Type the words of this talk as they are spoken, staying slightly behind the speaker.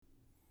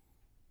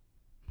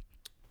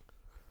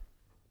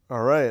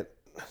All right.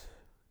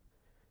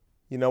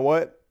 You know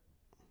what?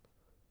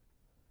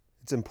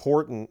 It's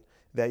important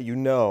that you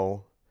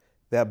know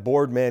that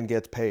board man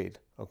gets paid,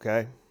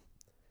 okay?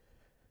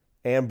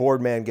 And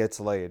board man gets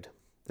laid.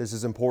 This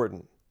is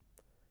important.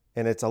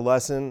 And it's a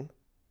lesson.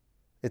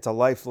 It's a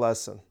life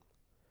lesson.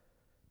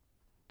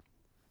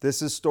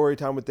 This is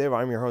Storytime with Dave.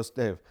 I'm your host,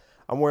 Dave.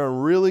 I'm wearing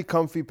really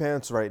comfy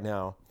pants right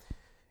now.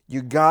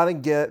 You gotta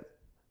get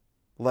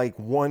like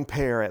one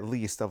pair at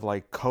least of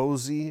like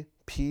cozy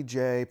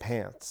PJ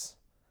pants.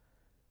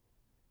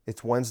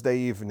 It's Wednesday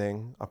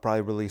evening. I'll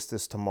probably release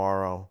this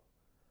tomorrow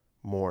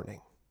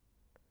morning.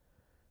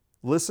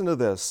 Listen to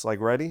this. Like,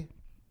 ready?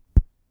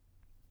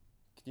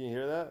 Can you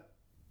hear that?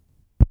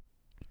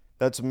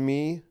 That's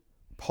me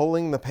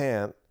pulling the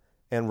pant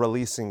and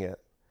releasing it.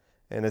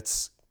 And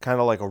it's kind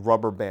of like a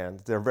rubber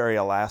band. They're very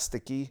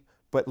elasticy,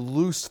 but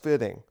loose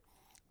fitting.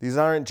 These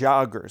aren't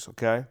joggers,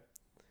 okay?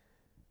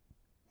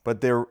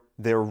 But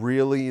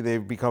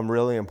they've become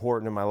really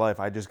important in my life.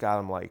 I just got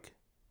them like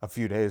a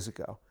few days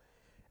ago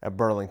at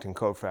Burlington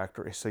Coat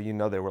Factory. So you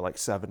know they were like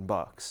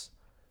 $7.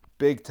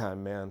 Big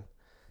time, man.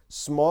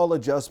 Small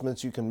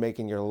adjustments you can make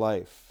in your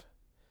life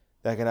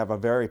that can have a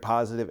very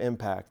positive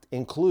impact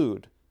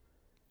include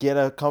get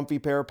a comfy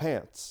pair of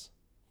pants,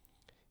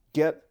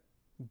 get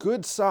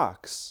good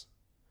socks,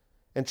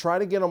 and try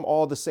to get them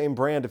all the same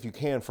brand if you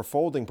can for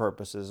folding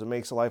purposes. It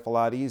makes life a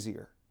lot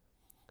easier.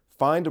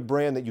 Find a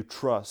brand that you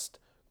trust.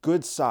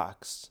 Good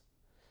socks.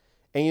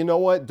 And you know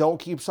what?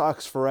 Don't keep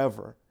socks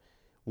forever.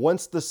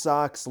 Once the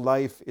socks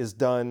life is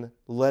done,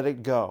 let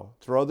it go.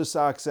 Throw the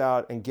socks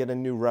out and get a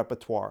new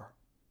repertoire.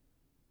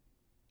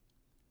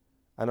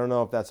 I don't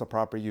know if that's a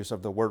proper use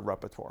of the word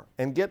repertoire.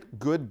 And get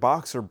good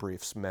boxer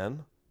briefs,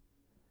 men.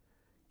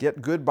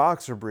 Get good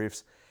boxer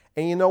briefs.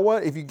 And you know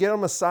what? If you get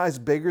them a size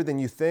bigger than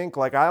you think,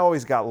 like I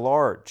always got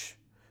large,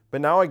 but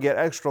now I get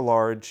extra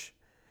large,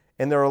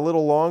 and they're a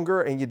little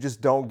longer, and you just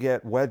don't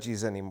get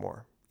wedgies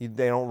anymore.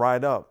 They don't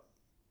ride up.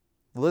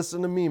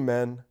 Listen to me,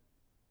 men.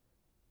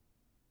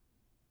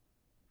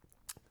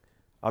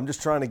 I'm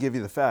just trying to give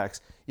you the facts.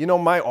 You know,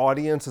 my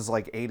audience is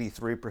like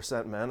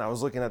 83% men. I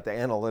was looking at the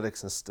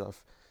analytics and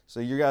stuff.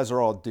 So you guys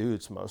are all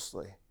dudes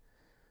mostly.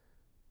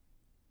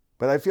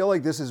 But I feel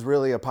like this is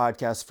really a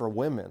podcast for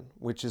women,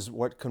 which is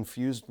what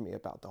confused me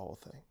about the whole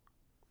thing.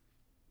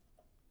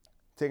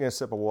 Taking a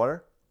sip of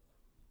water.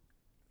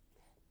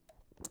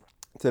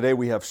 Today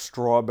we have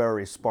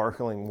strawberry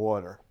sparkling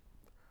water.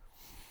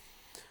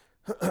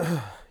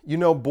 You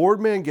know,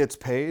 Boardman gets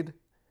paid.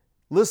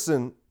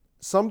 Listen,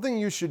 something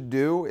you should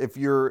do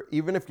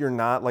even if you're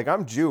not, like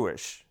I'm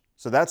Jewish,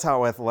 so that's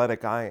how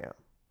athletic I am.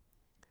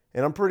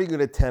 And I'm pretty good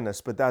at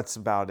tennis, but that's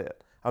about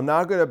it. I'm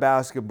not good at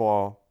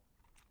basketball,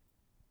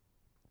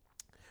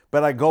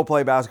 but I go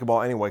play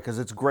basketball anyway because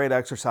it's great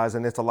exercise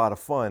and it's a lot of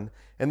fun.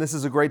 And this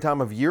is a great time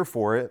of year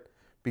for it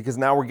because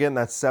now we're getting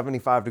that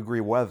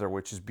 75-degree weather,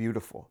 which is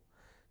beautiful.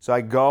 So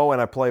I go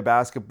and I play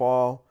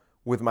basketball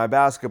with my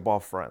basketball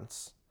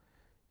friends.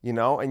 You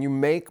know, and you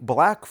make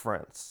black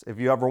friends. If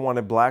you ever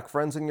wanted black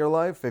friends in your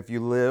life, if you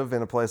live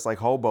in a place like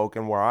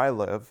Hoboken where I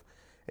live,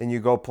 and you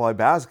go play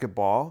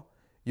basketball,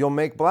 you'll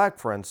make black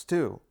friends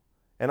too.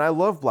 And I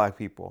love black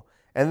people.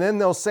 And then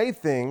they'll say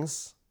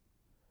things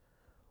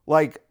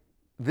like,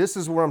 this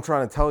is what I'm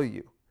trying to tell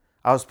you.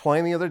 I was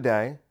playing the other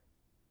day,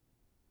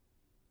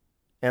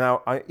 and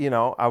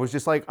I was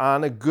just like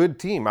on a good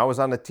team. I was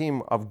on a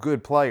team of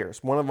good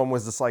players. One of them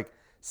was this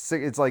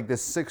it's like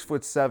this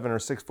 6'7" or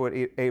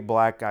 6'8"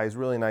 black guy. He's a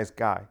really nice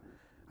guy.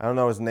 I don't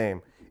know his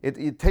name.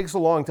 It takes a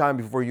long time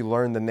before you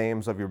learn the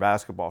names of your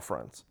basketball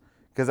friends.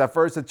 Because at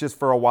first it's just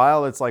for a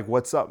while, it's like,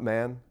 what's up,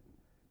 man?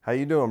 How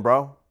you doing,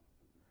 bro?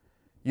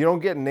 You don't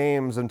get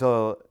names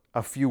until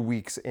a few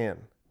weeks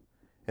in.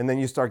 And then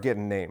you start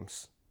getting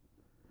names.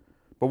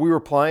 But we were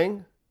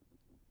playing,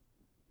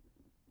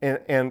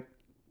 and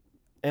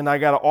I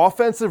got an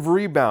offensive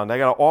rebound. I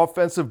got an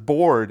offensive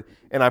board,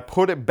 and I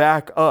put it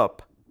back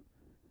up.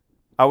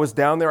 I was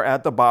down there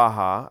at the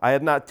Baja. I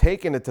had not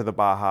taken it to the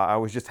Baja. I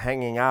was just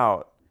hanging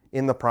out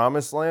in the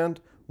promised land,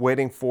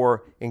 waiting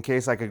in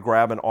case I could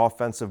grab an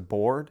offensive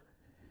board.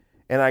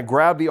 And I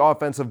grabbed the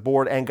offensive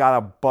board and got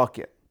a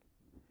bucket.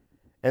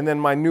 And then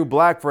my new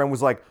black friend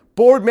was like,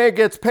 board man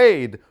gets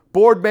paid.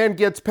 Board man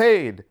gets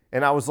paid.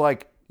 And I was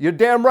like, you're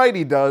damn right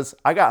he does.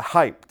 I got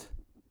hyped,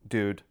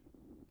 dude.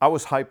 I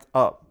was hyped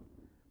up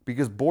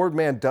because board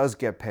man does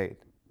get paid.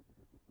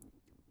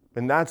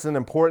 And that's an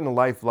important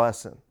life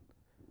lesson.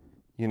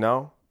 You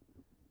know,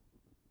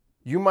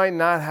 you might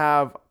not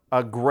have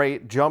a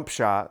great jump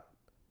shot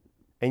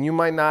and you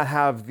might not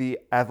have the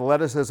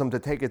athleticism to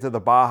take it to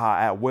the Baja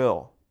at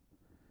will,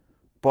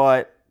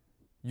 but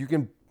you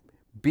can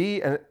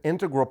be an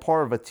integral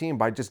part of a team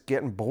by just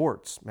getting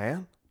boards,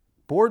 man.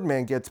 Board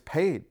man gets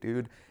paid,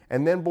 dude.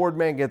 And then board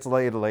man gets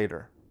laid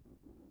later.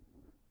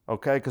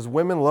 Okay? Because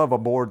women love a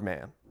board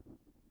man.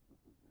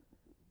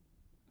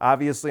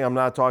 Obviously, I'm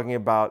not talking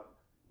about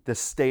the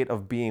state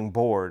of being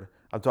bored.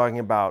 I'm talking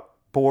about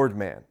board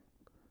man,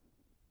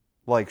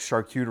 like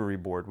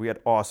charcuterie board. We had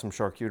awesome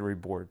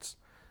charcuterie boards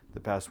the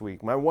past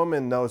week. My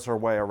woman knows her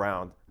way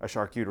around a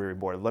charcuterie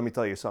board. Let me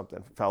tell you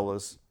something,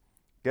 fellas.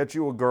 Get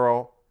you a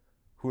girl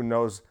who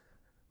knows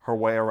her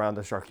way around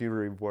the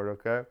charcuterie board,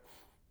 okay?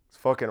 It's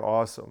fucking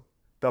awesome.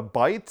 The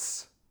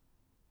bites,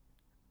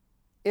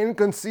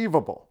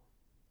 inconceivable.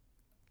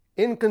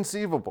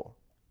 Inconceivable.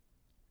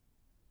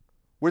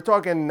 We're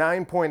talking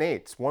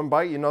 9.8s. One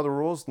bite, you know the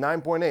rules?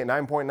 9.8,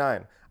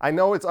 9.9. I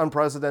know it's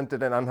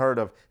unprecedented and unheard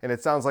of, and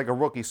it sounds like a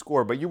rookie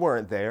score, but you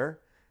weren't there,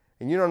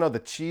 and you don't know the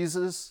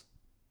cheeses.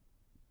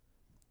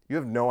 You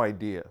have no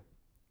idea.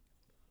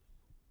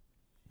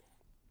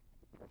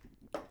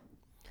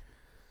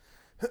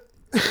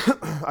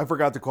 I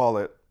forgot to call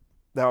it.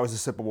 That was a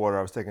sip of water.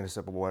 I was taking a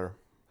sip of water.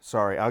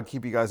 Sorry, I'll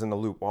keep you guys in the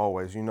loop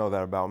always. You know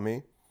that about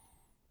me.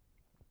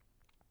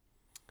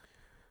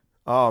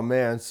 Oh,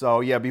 man.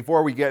 So, yeah,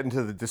 before we get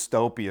into the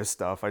dystopia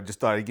stuff, I just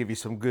thought I'd give you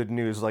some good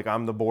news. Like,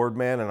 I'm the board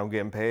man, and I'm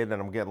getting paid,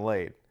 and I'm getting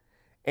laid.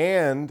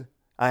 And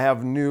I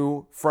have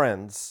new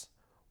friends.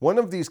 One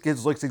of these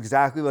kids looks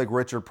exactly like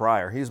Richard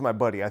Pryor. He's my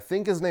buddy. I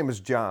think his name is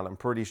John. I'm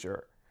pretty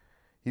sure.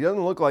 He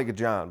doesn't look like a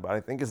John, but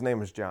I think his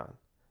name is John.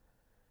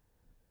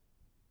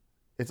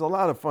 It's a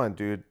lot of fun,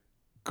 dude.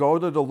 Go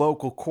to the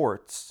local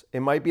courts. It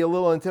might be a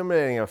little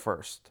intimidating at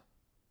first,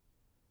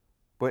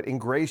 but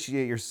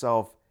ingratiate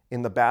yourself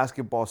in the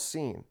basketball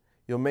scene.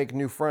 You'll make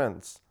new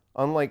friends,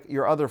 unlike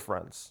your other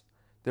friends.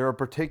 They're a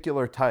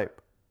particular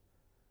type.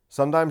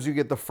 Sometimes you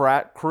get the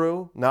frat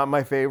crew, not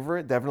my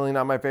favorite, definitely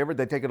not my favorite.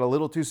 They take it a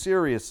little too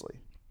seriously.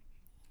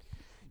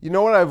 You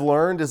know what I've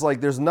learned is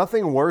like there's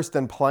nothing worse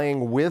than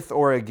playing with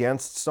or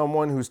against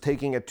someone who's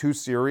taking it too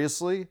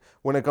seriously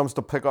when it comes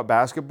to pickup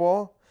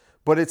basketball,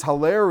 but it's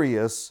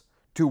hilarious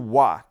to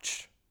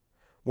watch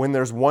when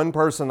there's one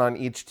person on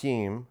each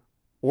team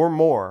or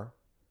more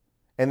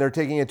and they're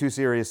taking it too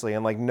seriously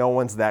and like no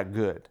one's that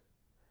good.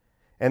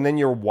 And then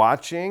you're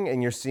watching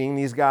and you're seeing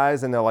these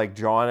guys and they're like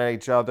jawing at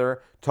each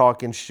other,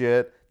 talking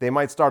shit. They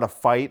might start a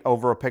fight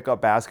over a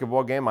pickup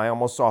basketball game. I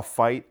almost saw a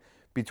fight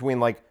between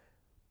like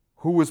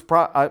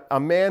a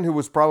man who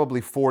was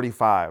probably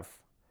 45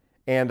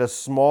 and a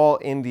small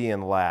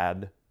Indian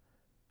lad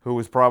who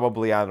was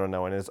probably, I don't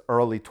know, in his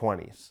early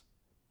 20s.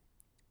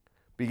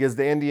 Because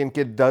the Indian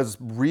kid does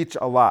reach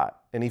a lot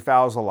and he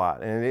fouls a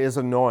lot and it is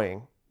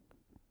annoying.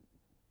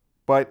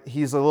 But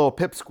he's a little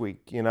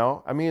pipsqueak, you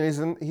know? I mean,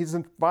 he's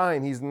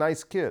fine. He's a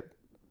nice kid.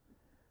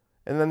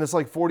 And then this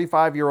like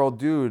 45-year-old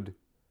dude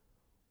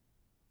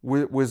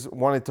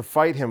wanted to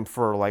fight him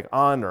for like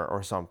honor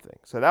or something.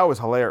 So that was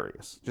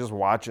hilarious, just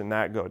watching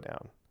that go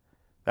down.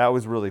 That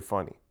was really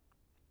funny.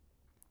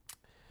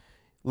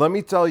 Let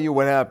me tell you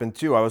what happened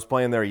too. I was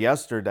playing there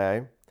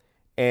yesterday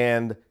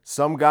and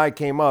some guy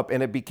came up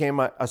and it became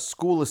a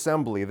school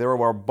assembly. There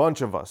were a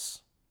bunch of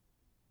us.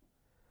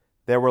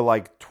 There were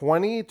like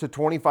 20 to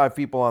 25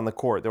 people on the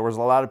court. There was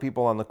a lot of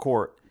people on the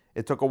court.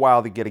 It took a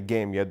while to get a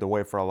game. You had to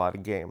wait for a lot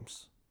of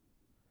games.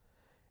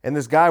 And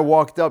this guy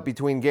walked up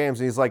between games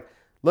and he's like,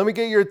 "Let me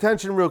get your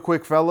attention real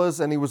quick, fellas."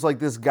 And he was like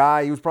this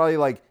guy. He was probably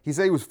like, he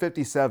said he was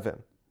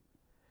 57.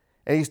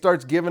 And he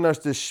starts giving us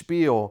this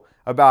spiel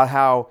about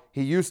how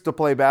he used to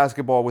play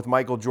basketball with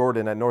Michael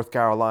Jordan at North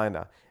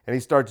Carolina. And he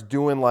starts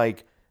doing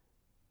like,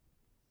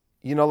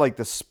 you know, like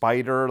the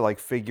spider, like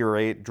figure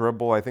eight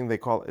dribble. I think they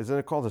call it, isn't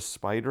it called a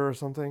spider or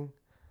something?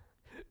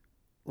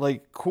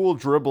 Like cool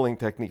dribbling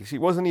techniques. He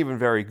wasn't even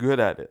very good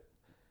at it.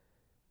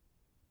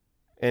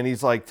 And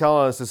he's like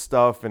telling us this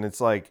stuff. And it's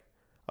like,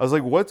 I was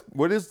like,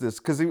 what is this?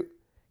 Because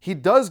he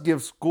does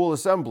give school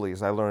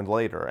assemblies, I learned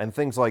later, and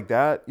things like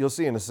that. You'll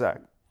see in a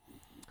sec.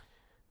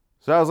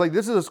 So I was like,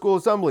 this is a school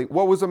assembly.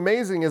 What was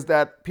amazing is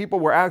that people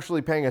were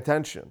actually paying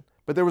attention.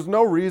 But there was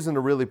no reason to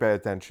really pay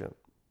attention.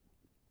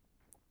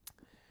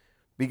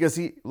 Because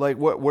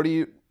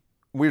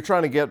we're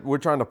trying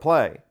to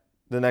play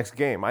the next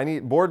game.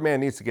 Boardman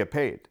needs to get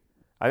paid.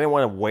 I didn't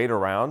want to wait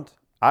around.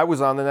 I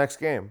was on the next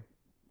game.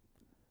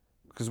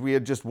 Because we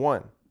had just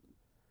won.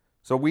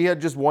 So we had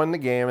just won the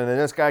game, and then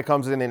this guy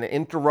comes in and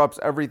interrupts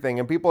everything,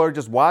 and people are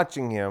just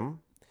watching him,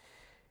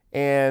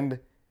 and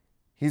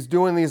he's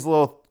doing these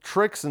little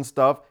tricks and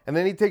stuff, and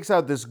then he takes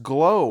out this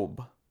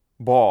globe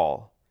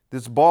ball,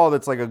 this ball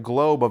that's like a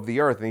globe of the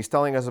earth, and he's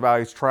telling us about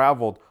he's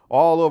traveled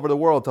all over the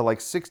world to like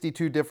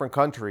 62 different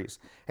countries,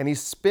 and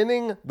he's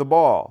spinning the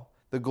ball,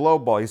 the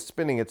globe ball, he's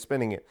spinning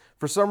it.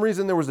 For some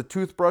reason, there was a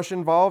toothbrush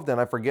involved, and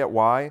I forget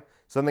why.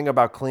 Something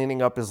about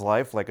cleaning up his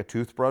life, like a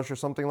toothbrush or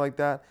something like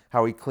that,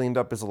 how he cleaned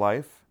up his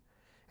life.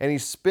 And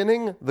he's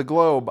spinning the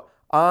globe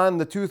on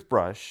the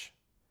toothbrush.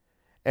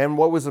 And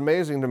what was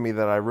amazing to me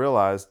that I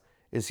realized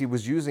is he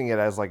was using it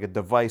as like a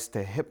device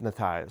to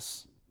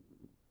hypnotize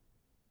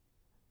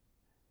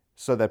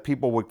so that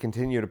people would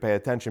continue to pay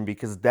attention,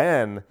 because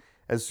then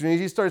as soon as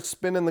he starts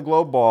spinning the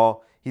globe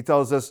ball, he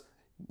tells us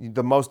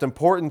the most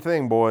important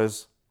thing,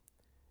 boys,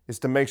 is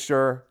to make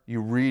sure you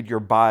read your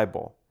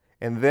Bible.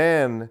 And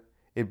then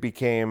it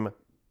became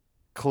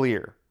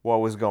clear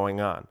what was going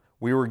on.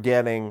 We were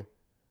getting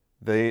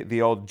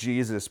the old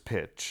Jesus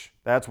pitch.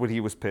 That's what he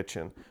was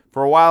pitching.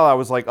 For a while, I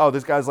was like, oh,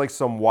 this guy's like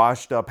some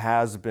washed up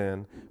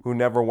has-been who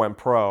never went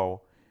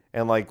pro.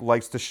 and like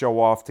likes to show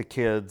off to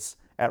kids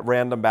at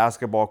random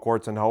basketball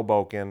courts in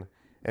Hoboken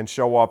and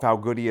show off how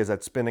good he is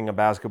at spinning a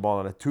basketball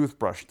on a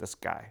toothbrush, this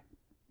guy.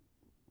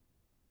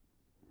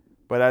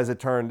 But as it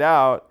turned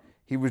out,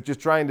 he was just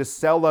trying to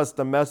sell us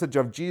the message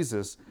of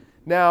Jesus.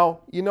 Now,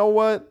 you know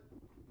what?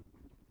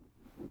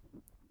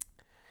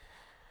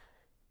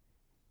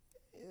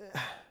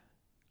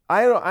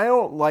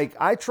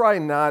 I try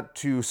not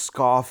to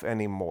scoff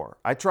anymore.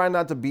 I try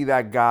not to be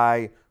that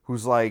guy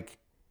who's like,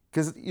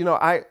 because,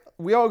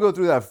 we all go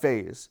through that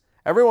phase.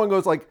 Everyone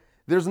goes like,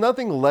 there's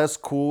nothing less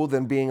cool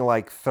than being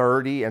like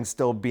 30 and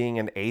still being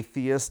an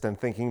atheist and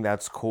thinking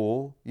that's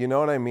cool. You know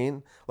what I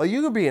mean? Like,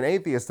 you could be an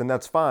atheist and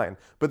that's fine.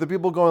 But the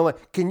people going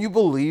like, can you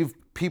believe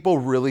people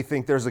really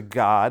think there's a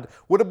God?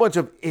 What a bunch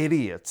of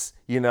idiots,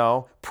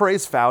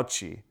 Praise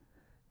Fauci.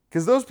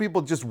 Because those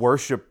people just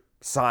worship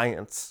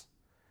science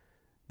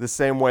the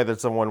same way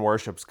that someone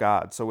worships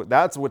God. So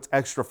that's what's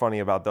extra funny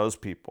about those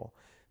people.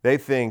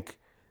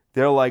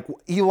 They're like,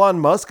 Elon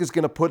Musk is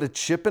going to put a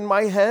chip in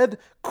my head?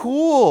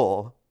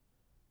 Cool.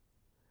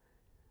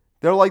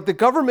 They're like, the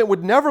government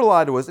would never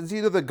lie to us. It's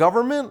either the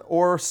government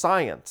or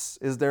science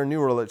is their new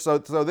religion.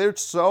 So they're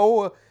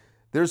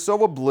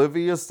so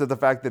oblivious to the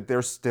fact that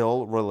they're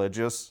still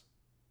religious.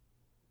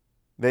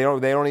 They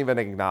don't even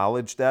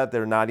acknowledge that.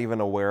 They're not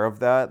even aware of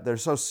that. They're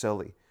so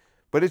silly.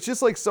 But it's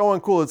just like so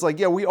uncool. It's like,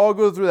 yeah, we all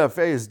go through that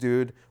phase,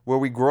 dude, where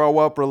we grow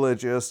up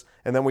religious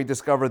and then we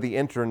discover the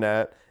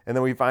internet and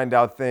then we find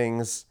out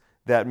things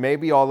that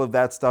maybe all of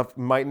that stuff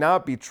might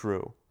not be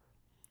true.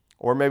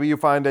 Or maybe you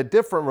find a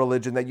different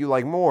religion that you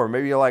like more.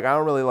 Maybe you're like, I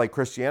don't really like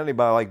Christianity,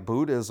 but I like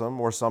Buddhism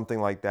or something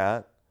like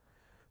that.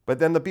 But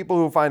then the people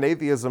who find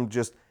atheism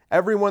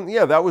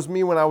that was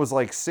me when I was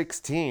like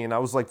 16. I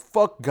was like,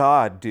 fuck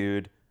God,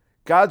 dude.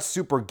 God's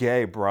super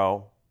gay,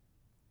 bro.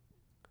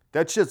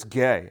 That shit's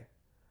gay.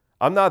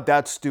 I'm not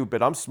that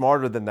stupid. I'm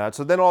smarter than that.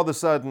 So then all of a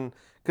sudden,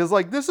 because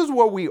like this is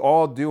what we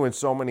all do in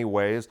so many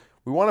ways.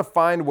 We want to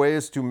find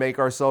ways to make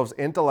ourselves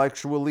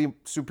intellectually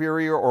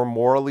superior or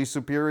morally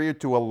superior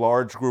to a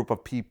large group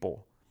of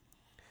people.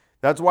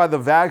 That's why the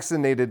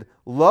vaccinated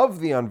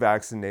love the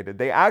unvaccinated.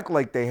 They act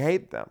like they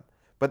hate them,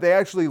 but they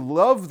actually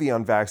love the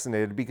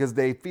unvaccinated because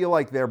they feel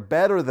like they're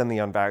better than the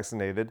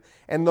unvaccinated.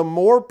 And the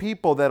more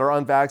people that are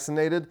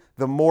unvaccinated,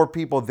 the more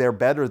people they're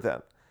better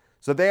than.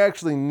 So they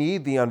actually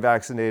need the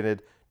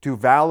unvaccinated to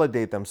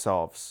validate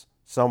themselves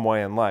some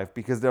way in life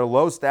because they're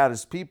low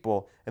status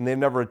people and they've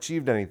never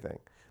achieved anything.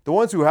 The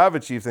ones who have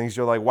achieved things,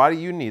 you're like, why do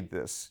you need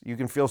this? You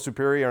can feel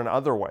superior in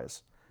other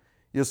ways.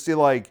 You'll see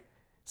like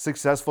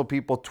successful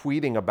people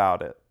tweeting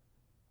about it.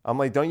 I'm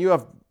like, don't you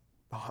have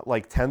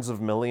like tens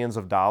of millions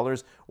of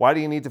dollars? Why do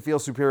you need to feel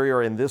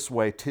superior in this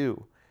way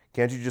too?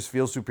 Can't you just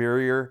feel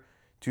superior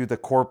to the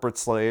corporate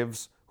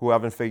slaves who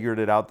haven't figured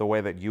it out the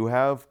way that you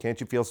have? Can't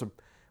you feel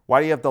why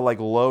do you have to like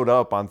load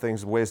up on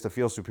things, ways to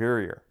feel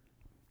superior?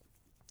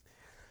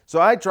 So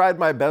I tried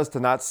my best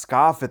to not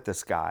scoff at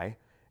this guy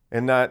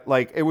and not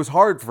like, it was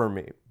hard for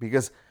me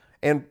because,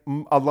 and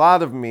a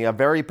lot of me, a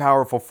very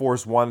powerful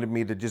force wanted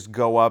me to just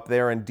go up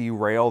there and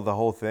derail the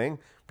whole thing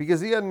because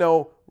he had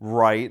no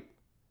right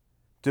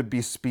to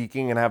be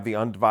speaking and have the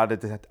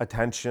undivided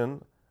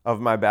attention of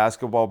my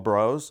basketball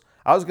bros.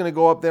 I was going to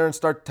go up there and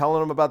start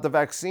telling them about the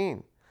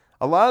vaccine.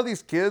 A lot of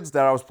these kids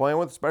that I was playing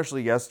with,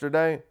 especially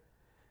yesterday,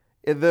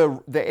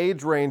 the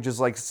age range is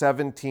like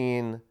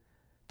 17.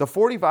 The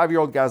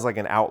 45-year-old guy's like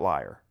an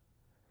outlier.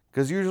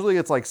 Because usually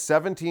it's like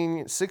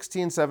 16,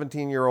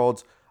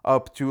 17-year-olds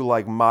up to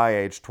like my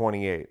age,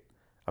 28.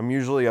 I'm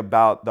usually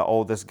about the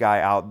oldest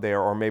guy out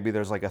there, or maybe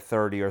there's like a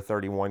 30 or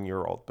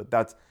 31-year-old. But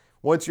that's,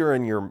 once you're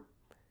in your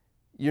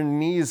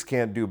knees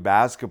can't do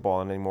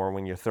basketball anymore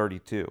when you're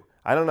 32.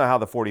 I don't know how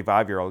the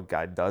 45-year-old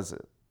guy does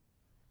it.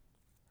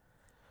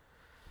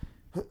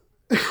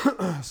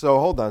 So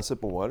hold on,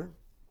 sip of water.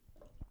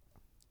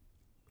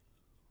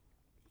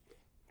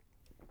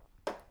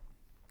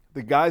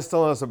 The guy's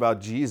telling us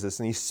about Jesus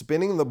and he's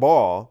spinning the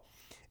ball.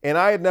 And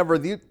I had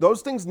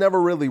those things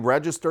never really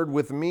registered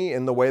with me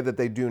in the way that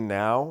they do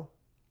now.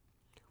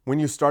 When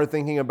you start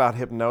thinking about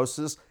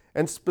hypnosis,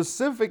 and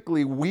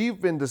specifically, we've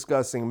been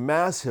discussing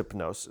mass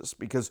hypnosis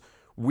because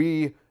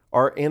we're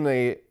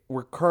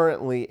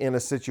currently in a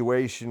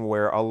situation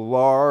where a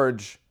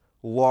large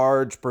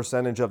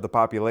percentage of the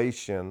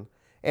population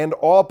and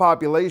all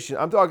population,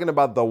 I'm talking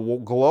about the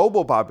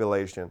global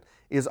population,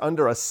 is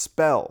under a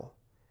spell.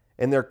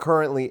 And they're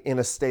currently in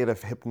a state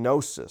of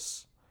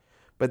hypnosis.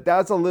 But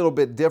that's a little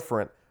bit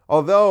different.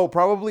 Although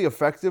probably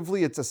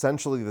effectively, it's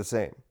essentially the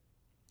same.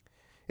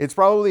 It's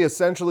probably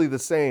essentially the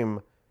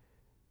same.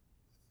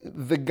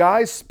 The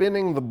guy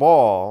spinning the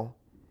ball,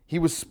 he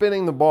was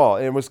spinning the ball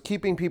and it was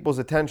keeping people's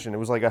attention. It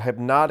was like a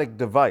hypnotic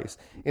device.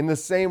 In the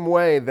same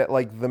way that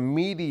like the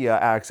media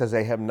acts as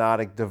a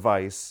hypnotic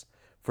device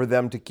for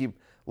them to keep,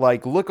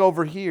 like, look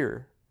over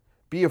here.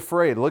 Be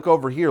afraid. Look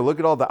over here. Look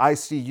at all the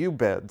ICU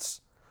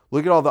beds.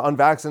 Look at all the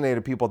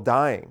unvaccinated people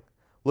dying.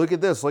 Look at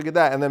this, look at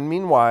that. And then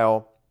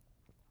meanwhile,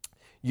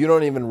 you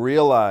don't even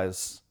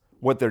realize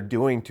what they're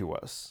doing to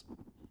us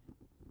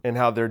and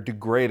how they're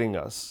degrading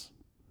us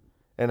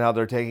and how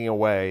they're taking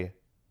away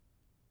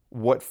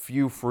what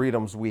few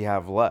freedoms we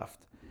have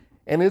left.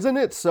 And isn't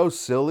it so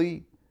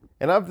silly?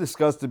 And I've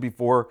discussed it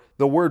before,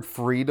 the word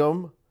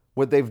freedom,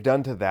 what they've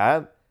done to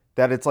that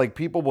it's like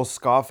people will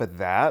scoff at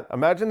that.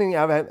 Imagine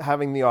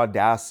having the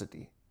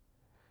audacity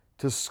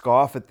to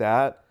scoff at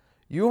that.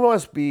 You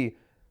must be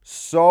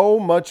so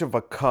much of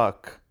a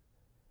cuck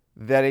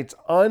that it's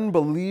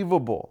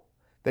unbelievable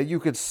that you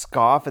could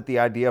scoff at the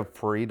idea of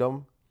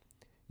freedom.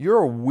 You're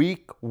a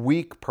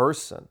weak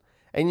person.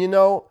 And you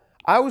know,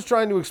 I was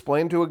trying to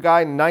explain to a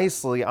guy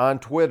nicely on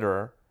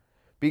Twitter,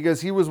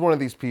 because he was one of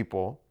these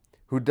people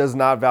who does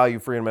not value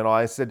freedom at all.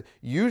 I said,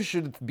 you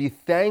should be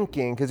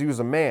thanking, because he was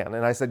a man,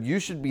 and I said, you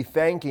should be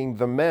thanking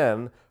the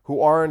men who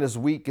aren't as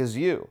weak as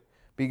you,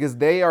 because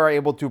they are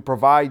able to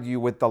provide you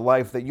with the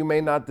life that you may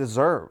not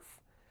deserve.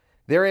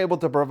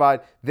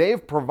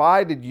 They've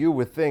provided you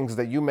with things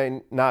that you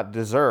may not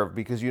deserve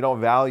because you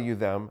don't value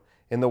them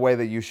in the way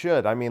that you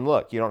should. I mean,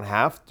 look, you don't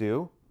have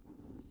to.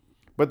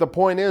 But the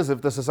point is,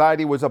 if the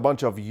society was a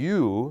bunch of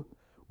use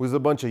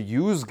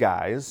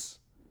guys,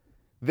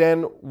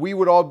 then we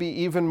would all be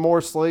even more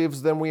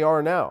slaves than we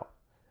are now.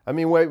 I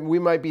mean, we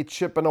might be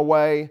chipping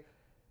away.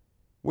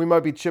 We might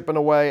be chipping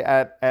away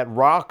at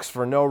rocks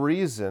for no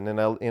reason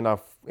in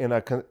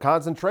a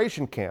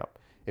concentration camp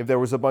if there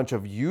was a bunch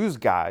of use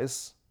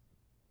guys.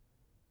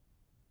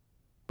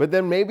 But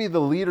then maybe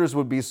the leaders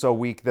would be so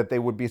weak that they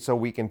would be so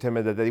weak and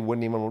timid that they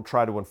wouldn't even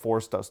try to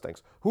enforce those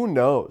things. Who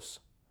knows?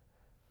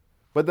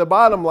 But the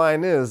bottom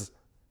line is,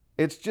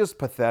 it's just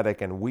pathetic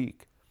and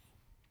weak.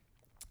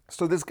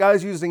 So this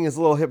guy's using his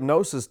little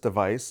hypnosis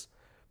device,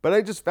 but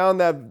I just found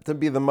that to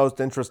be the most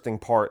interesting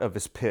part of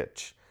his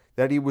pitch,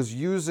 that he was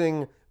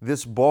using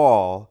this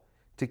ball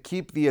to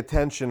keep the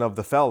attention of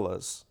the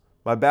fellas,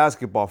 my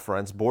basketball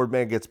friends.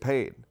 Boardman gets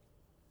paid.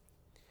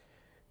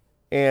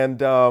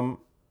 And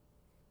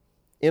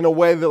in a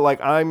way that, like,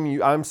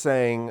 I'm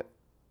saying,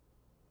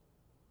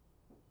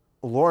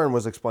 Lauren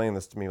was explaining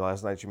this to me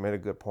last night. She made a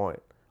good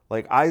point.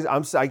 Like,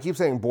 I keep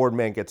saying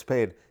Boardman gets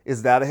paid.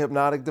 Is that a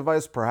hypnotic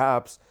device?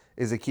 Perhaps.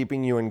 Is it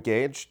keeping you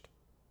engaged?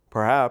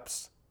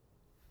 Perhaps.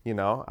 You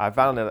know, I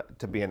found it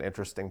to be an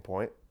interesting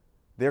point.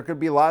 There could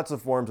be lots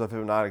of forms of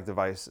hypnotic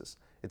devices.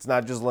 It's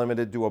not just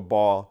limited to a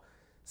ball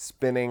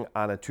spinning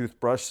on a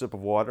toothbrush sip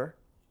of water.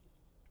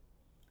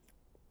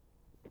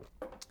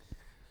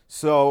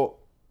 So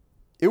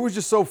it was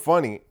just so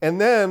funny.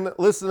 And then,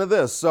 listen to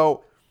this.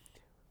 So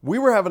we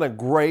were having a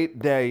great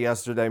day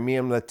yesterday, me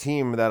and the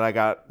team that I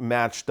got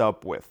matched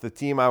up with, the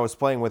team I was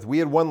playing with. We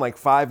had won like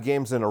 5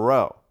 games in a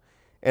row.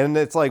 And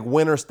it's like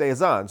winner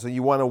stays on. So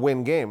you want to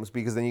win games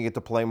because then you get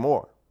to play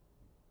more.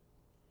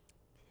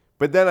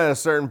 But then at a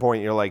certain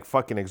point, you're like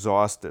fucking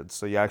exhausted.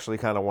 So you actually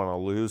kind of want to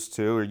lose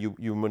too, or you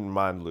wouldn't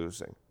mind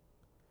losing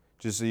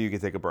just so you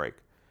could take a break.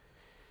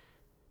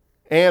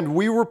 And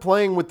we were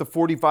playing with the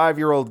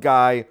 45-year-old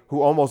guy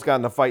who almost got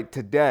in a fight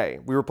today.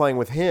 We were playing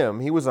with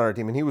him. He was on our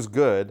team and he was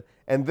good.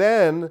 And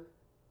then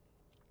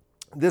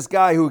this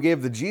guy who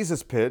gave the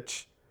Jesus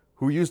pitch,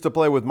 who used to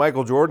play with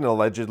Michael Jordan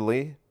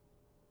allegedly,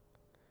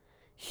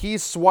 he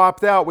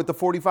swapped out with the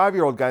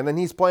 45-year-old guy, and then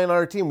he's playing on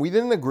our team. We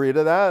didn't agree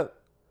to that.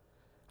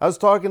 I was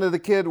talking to the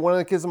kid, one of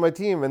the kids on my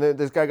team, and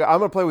this guy goes, I'm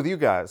going to play with you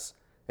guys.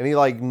 And he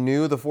like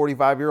knew the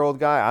 45-year-old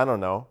guy. I don't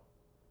know.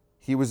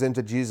 He was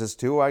into Jesus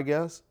too, I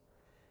guess.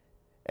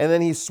 And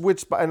then he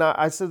switched, and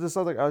I said this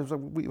other guy, I was like,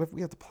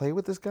 we have to play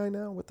with this guy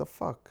now? What the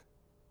fuck?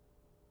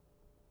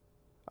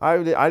 I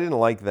didn't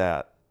like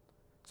that.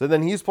 So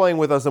then he's playing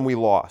with us, and we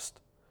lost.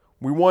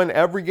 We won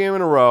every game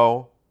in a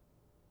row.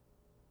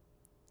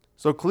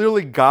 So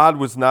clearly God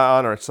was not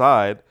on our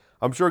side.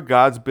 I'm sure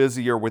God's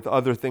busier with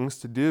other things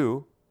to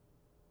do.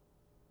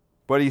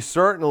 But he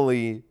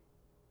certainly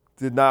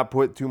did not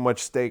put too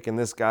much stake in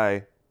this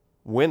guy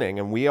winning,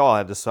 and we all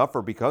had to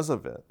suffer because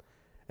of it.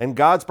 And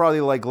God's probably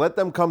like, let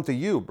them come to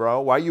you,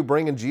 bro. Why are you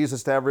bringing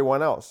Jesus to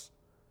everyone else?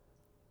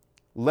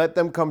 Let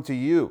them come to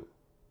you.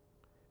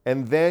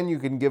 And then you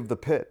can give the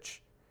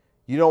pitch.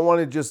 You don't want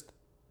to just,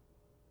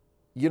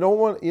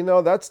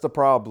 that's the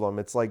problem.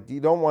 It's like, you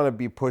don't want to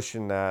be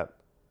pushing that.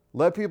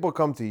 Let people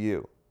come to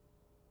you.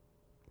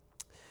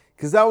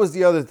 Because that was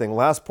the other thing.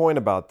 Last point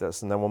about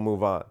this, and then we'll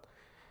move on.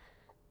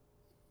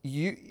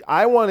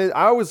 I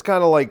was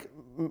kind of like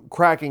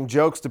cracking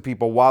jokes to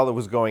people while it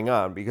was going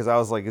on, because I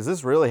was like, is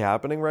this really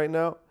happening right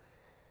now?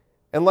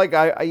 And like,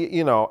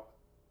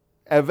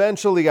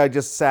 eventually I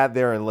just sat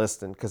there and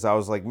listened, because I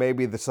was like,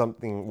 maybe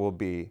something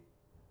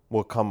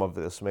will come of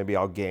this. Maybe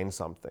I'll gain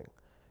something.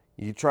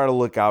 You try to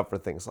look out for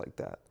things like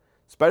that,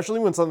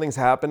 especially when something's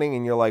happening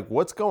and you're like,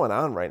 what's going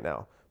on right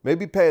now?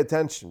 Maybe pay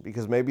attention,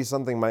 because maybe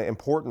something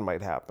important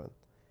might happen.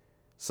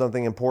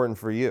 Something important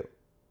for you.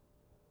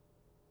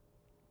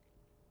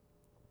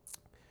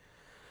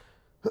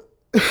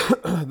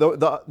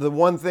 The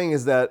one thing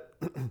is that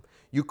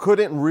you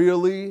couldn't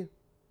really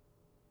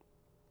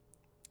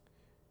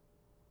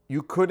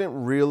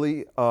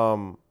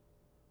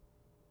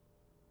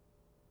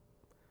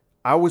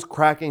I was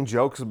cracking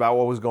jokes about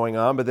what was going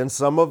on, but then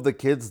some of the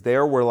kids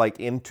there were like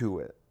into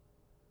it,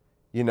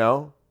 you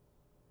know?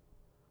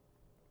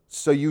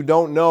 So you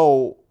don't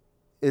know.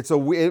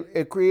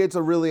 It creates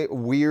a really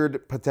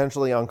weird,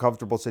 potentially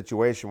uncomfortable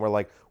situation where,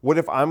 like, what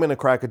if I'm going to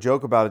crack a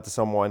joke about it to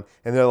someone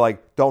and they're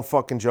like, don't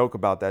fucking joke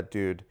about that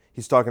dude.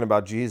 He's talking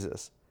about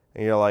Jesus.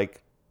 And you're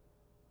like,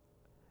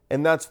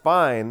 and that's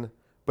fine.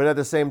 But at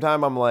the same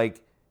time, I'm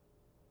like,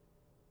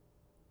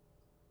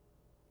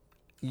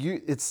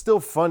 it's still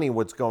funny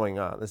what's going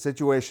on. The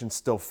situation's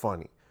still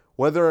funny.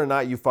 Whether or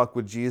not you fuck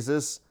with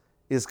Jesus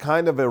is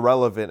kind of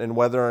irrelevant, and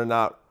whether or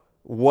not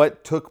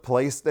what took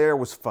place there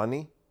was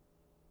funny.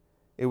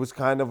 It was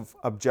kind of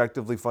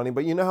objectively funny.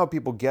 But you know how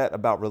people get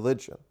about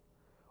religion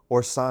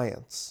or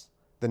science,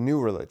 the new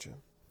religion,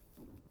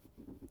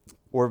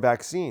 or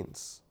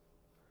vaccines,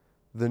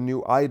 the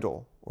new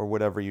idol, or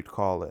whatever you'd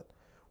call it.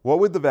 What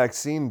would the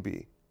vaccine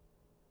be?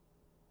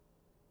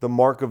 The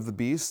mark of the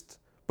beast?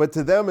 But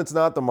to them, it's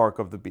not the mark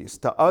of the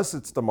beast. To us,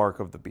 it's the mark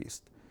of the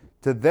beast.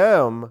 To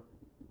them,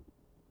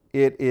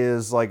 it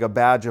is like a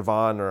badge of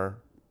honor,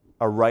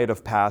 a rite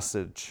of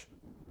passage,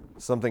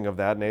 something of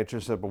that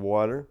nature. Sip of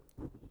water.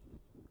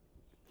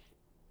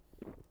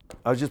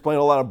 I was just playing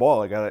a lot of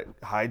ball. I got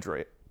to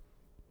hydrate.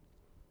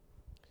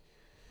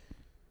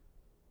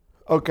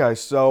 Okay,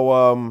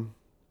 so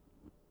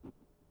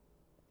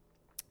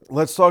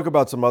let's talk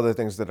about some other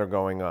things that are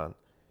going on.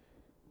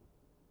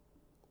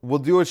 We'll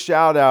do a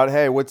shout out.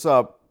 Hey, what's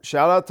up?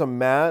 Shout out to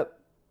Matt.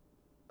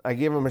 I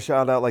gave him a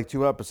shout out like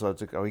 2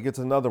 episodes ago. He gets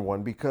another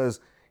one because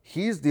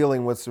he's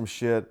dealing with some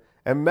shit.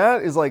 And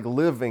Matt is like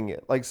living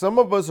it. Like some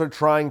of us are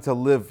trying to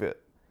live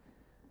it.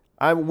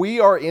 We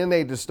are in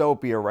a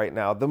dystopia right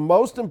now. The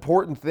most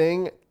important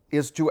thing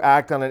is to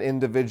act on an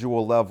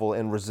individual level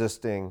in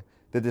resisting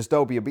the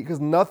dystopia because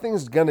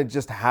nothing's going to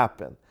just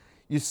happen.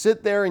 You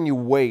sit there and you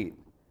wait.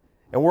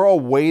 And we're all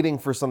waiting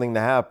for something to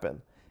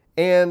happen.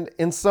 And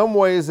in some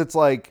ways, it's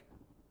like,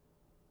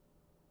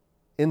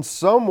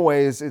 it's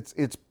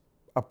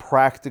a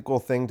practical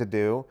thing to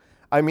do.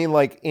 I mean,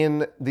 like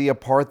in the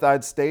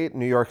apartheid state,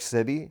 New York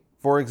City,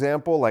 for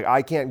example, like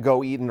I can't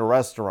go eat in a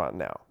restaurant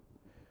now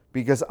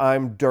because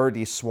I'm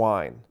dirty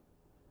swine.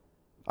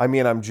 I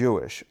mean, I'm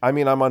Jewish. I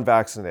mean, I'm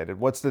unvaccinated.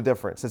 What's the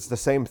difference? It's the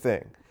same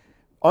thing.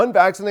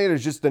 Unvaccinated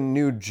is just a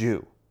new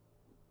Jew.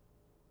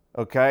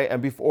 Okay?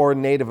 And before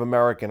Native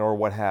American or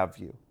what have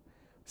you.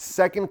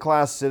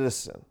 Second-class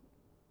citizen.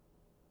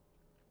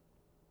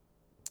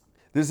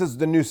 This is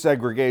the new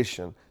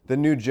segregation, the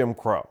new Jim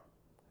Crow.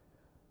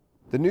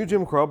 The new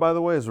Jim Crow, by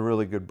the way, is a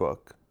really good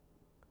book.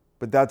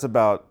 But that's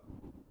about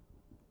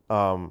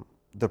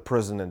the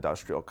prison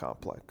industrial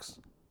complex.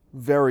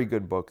 Very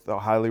good book, though.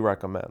 Highly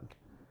recommend.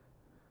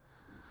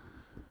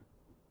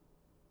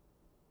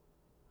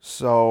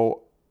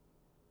 So,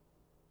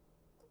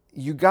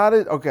 you got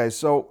it. Okay,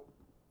 so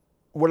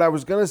what I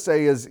was going to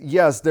say is,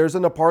 yes, there's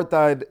an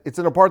apartheid. It's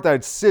an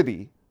apartheid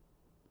city.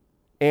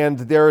 And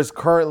there is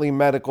currently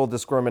medical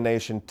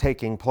discrimination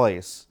taking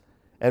place.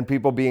 And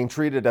people being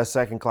treated as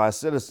second-class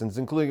citizens,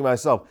 including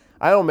myself.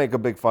 I don't make a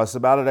big fuss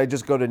about it. I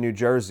just go to New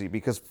Jersey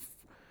because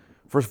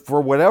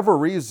for whatever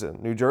reason,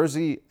 New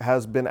Jersey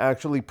has been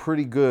actually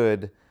pretty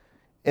good.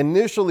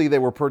 Initially, they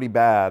were pretty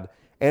bad.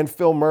 And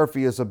Phil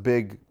Murphy is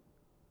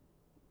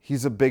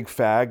he's a big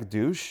fag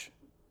douche.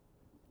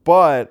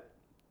 But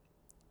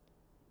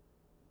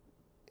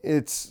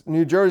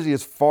New Jersey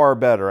is far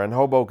better, and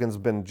Hoboken's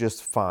been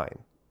just fine.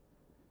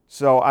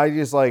 So I'm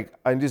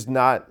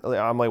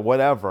like,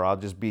 whatever, I'll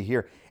just be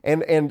here.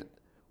 And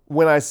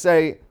when I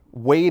say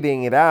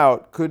waiting it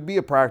out could be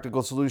a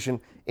practical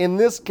solution, in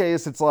this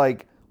case, it's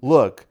like,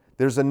 look,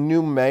 there's a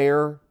new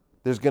mayor.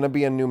 There's going to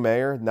be a new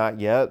mayor. Not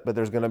yet, but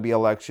there's going to be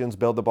elections.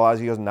 Bill de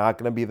Blasio is not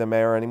going to be the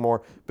mayor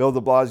anymore. Bill de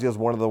Blasio is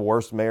one of the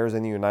worst mayors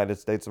in the United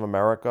States of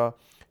America.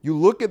 You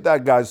look at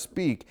that guy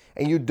speak,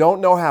 and you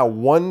don't know how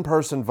one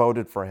person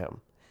voted for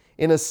him.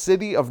 In a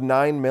city of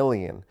 9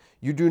 million,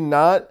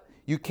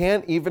 you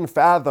can't even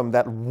fathom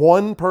that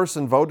one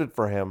person voted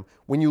for him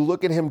when you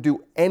look at him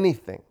do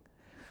anything.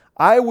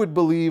 I would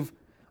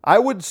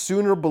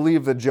sooner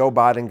believe that Joe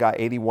Biden got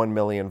 81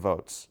 million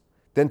votes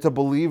than to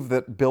believe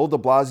that Bill de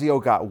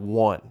Blasio got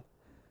 1.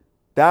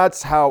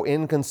 That's how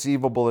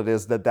inconceivable it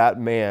is that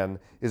man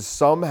is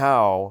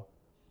somehow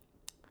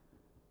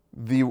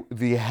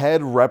the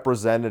head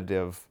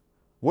representative.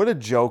 What a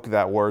joke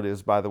that word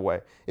is, by the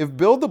way. If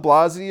Bill de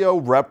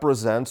Blasio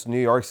represents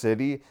New York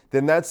City,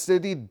 then that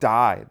city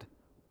died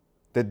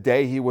the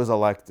day he was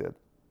elected.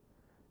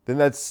 Then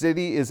that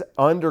city is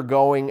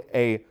undergoing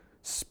a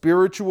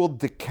spiritual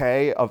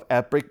decay of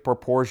epic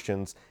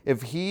proportions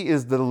if he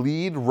is the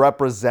lead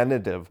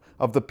representative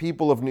of the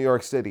people of New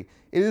York City.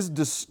 It is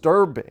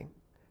disturbing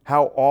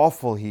how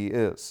awful he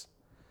is.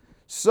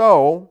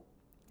 So,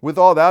 with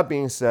all that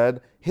being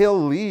said, he'll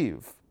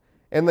leave.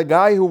 And the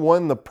guy who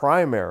won the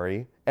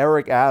primary,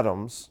 Eric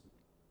Adams,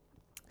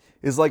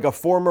 is like a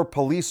former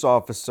police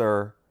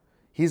officer.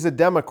 He's a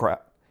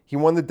Democrat. He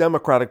won the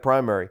Democratic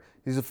primary.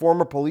 He's a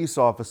former police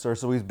officer,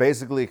 so he's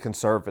basically a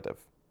conservative.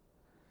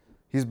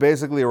 He's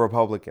basically a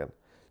Republican.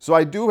 So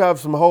I do have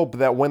some hope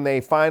that when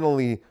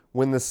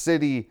the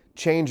city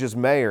changes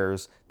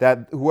mayors,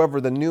 that whoever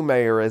the new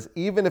mayor is,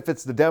 even if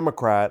it's the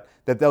Democrat,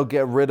 that they'll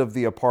get rid of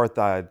the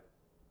apartheid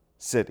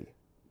city,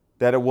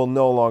 that it will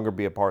no longer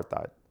be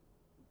apartheid.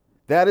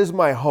 That is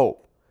my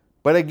hope.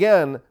 But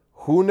again,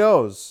 who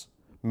knows?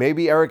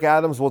 Maybe Eric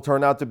Adams will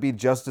turn out to be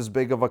just as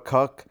big of a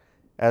cuck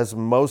as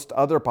most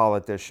other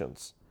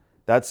politicians.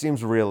 That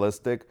seems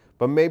realistic,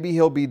 but maybe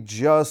he'll be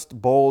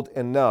just bold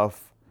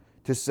enough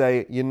to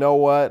say, you know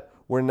what?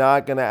 We're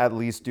not going to at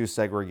least do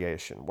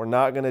segregation. We're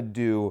not going to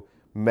do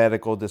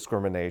medical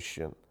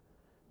discrimination.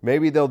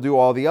 Maybe they'll do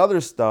all the other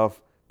stuff,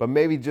 but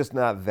maybe just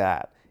not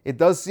that. It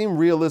does seem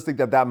realistic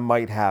that that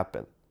might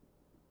happen.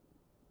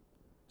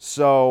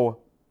 So,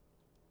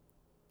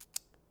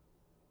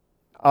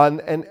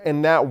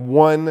 in that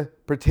one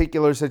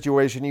particular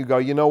situation, you go,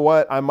 you know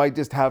what? I might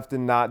just have to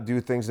not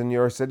do things in New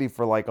York City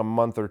for like a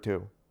month or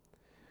two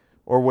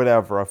or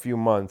whatever, a few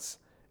months.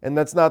 And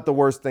that's not the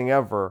worst thing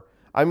ever.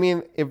 I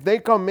mean, if they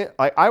come in,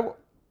 like I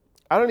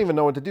don't even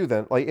know what to do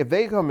then. Like if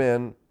they come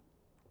in,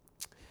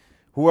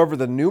 whoever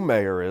the new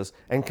mayor is,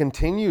 and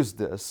continues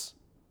this,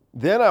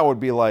 then I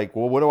would be like,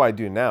 well, what do I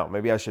do now?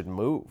 Maybe I should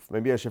move.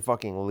 Maybe I should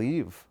fucking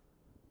leave.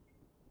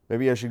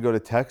 Maybe I should go to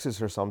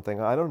Texas or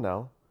something. I don't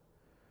know.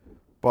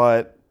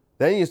 But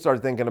then you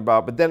start thinking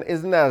about, but then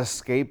isn't that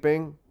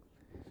escaping?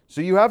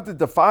 So you have to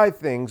defy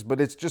things,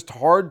 but it's just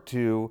hard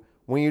to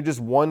when you're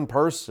just one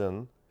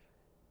person.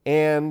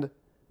 And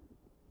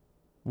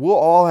we'll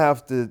all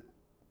have to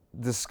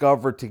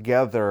discover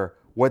together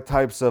what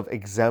types of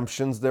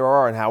exemptions there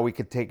are and how we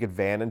could take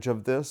advantage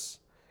of this.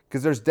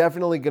 Because there's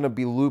definitely going to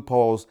be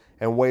loopholes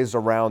and ways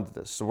around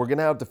this. So we're going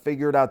to have to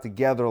figure it out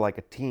together like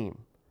a team.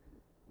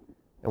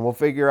 And we'll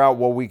figure out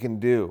what we can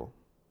do.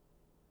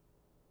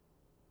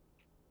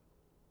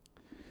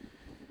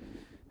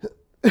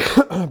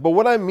 But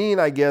what I mean,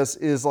 I guess,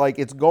 is like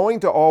it's going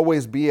to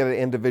always be at an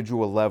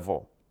individual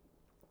level.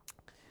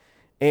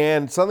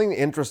 And something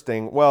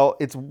interesting, well,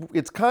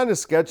 it's kind of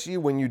sketchy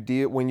when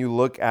you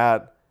look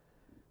at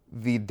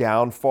the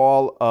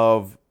downfall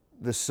of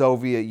the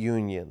Soviet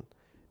Union.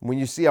 When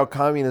you see how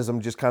communism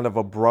just kind of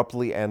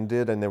abruptly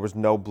ended and there was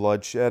no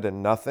bloodshed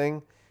and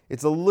nothing,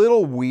 it's a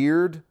little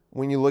weird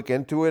when you look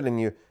into it.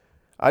 And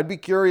I'd be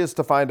curious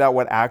to find out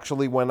what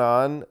actually went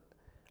on.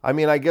 I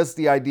mean, I guess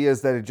the idea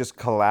is that it just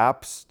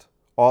collapsed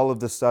all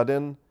of a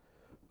sudden.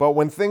 But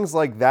when things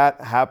like that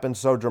happen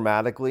so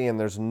dramatically and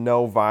there's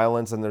no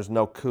violence and there's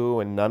no coup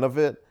and none of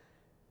it,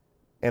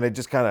 and it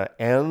just kind of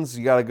ends,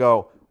 you got to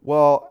go,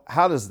 well,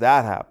 how does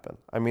that happen?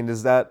 I mean,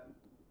 is that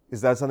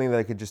something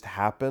that could just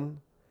happen?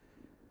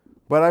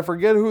 But I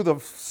forget who the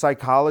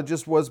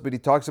psychologist was, but he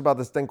talks about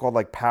this thing called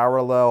like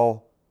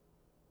parallel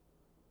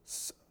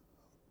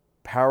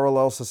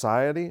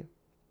society.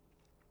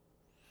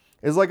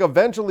 It's like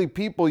eventually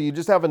you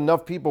just have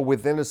enough people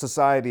within a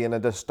society, in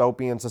a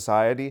dystopian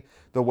society,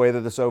 the way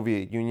that the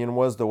Soviet Union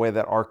was, the way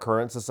that our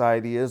current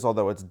society is,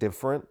 although it's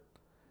different.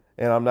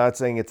 And I'm not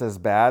saying it's as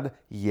bad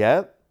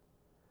yet,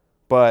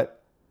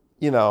 but,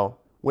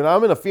 when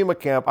I'm in a FEMA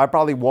camp, I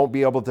probably won't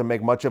be able to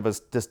make much of a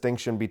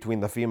distinction between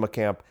the FEMA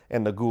camp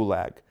and the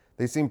gulag.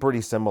 They seem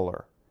pretty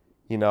similar.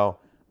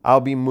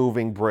 I'll be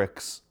moving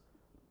bricks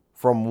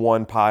from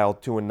one pile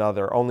to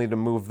another, only to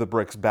move the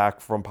bricks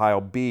back from pile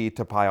B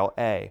to pile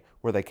A,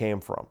 where they came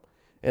from.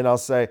 And I'll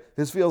say,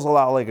 this feels a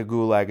lot like a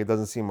gulag. It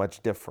doesn't seem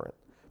much different.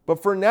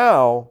 But for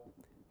now,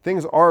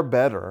 things are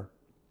better.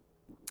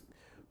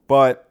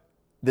 But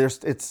this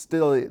is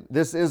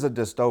a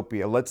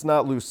dystopia. Let's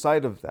not lose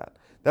sight of that.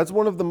 That's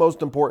one of the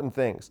most important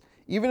things.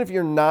 Even if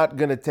you're not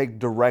going to take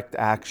direct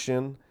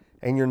action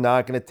and you're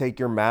not going to take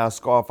your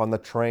mask off on the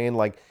train,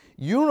 like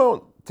you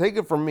don't take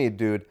it from me,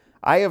 dude.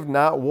 I have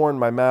not worn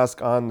my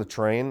mask on the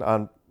train,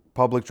 on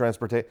public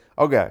transportation.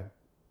 Okay,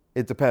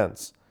 it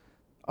depends.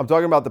 I'm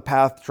talking about the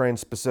PATH train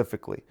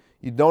specifically.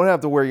 You don't have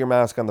to wear your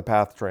mask on the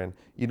PATH train.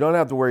 You don't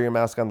have to wear your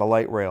mask on the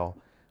light rail.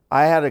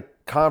 I had a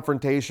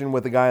confrontation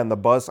with a guy on the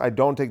bus. I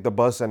don't take the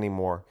bus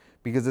anymore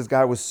because this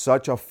guy was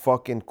such a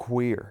fucking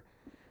queer.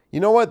 You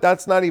know what?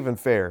 That's not even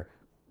fair.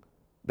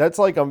 That's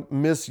like a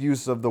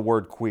misuse of the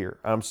word queer.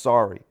 I'm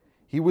sorry.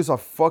 He was a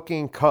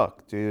fucking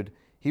cuck, dude.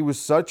 He was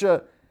such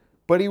a...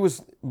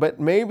 But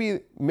maybe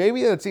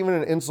that's even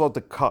an insult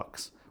to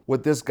cucks,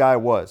 what this guy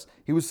was.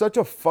 He was such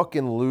a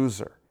fucking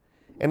loser.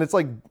 And it's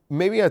like,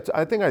 maybe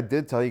I think I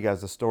did tell you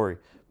guys the story,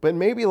 but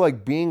maybe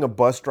like being a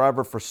bus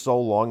driver for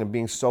so long and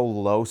being so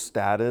low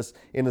status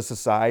in a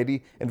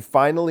society and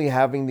finally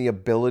having the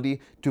ability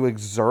to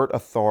exert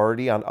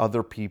authority on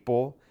other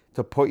people,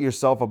 to put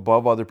yourself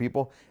above other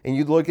people. And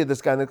you look at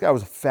this guy, and this guy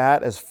was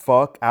fat as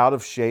fuck, out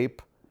of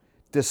shape,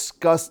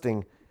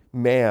 disgusting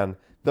man.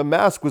 The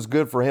mask was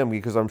good for him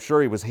because I'm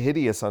sure he was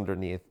hideous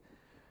underneath.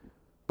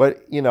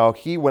 But, when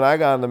I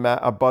got on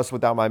a bus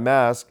without my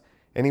mask,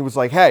 and he was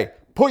like, hey,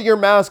 put your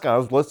mask on. I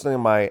was listening to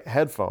my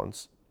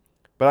headphones,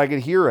 but I could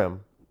hear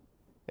him.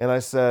 And I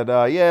said,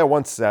 yeah,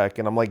 1 sec.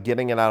 And I'm like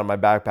getting it out of my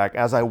backpack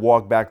as I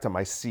walk back to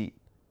my seat.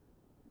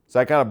 So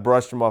I kind of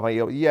brushed him off. I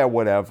go, yeah,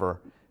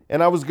 whatever.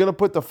 And I was going to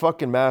put the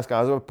fucking mask on.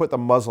 I was going to put the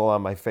muzzle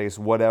on my face,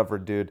 whatever,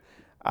 dude.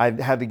 I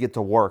had to get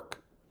to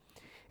work.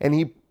 And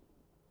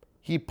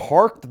he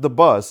parked the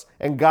bus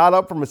and got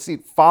up from his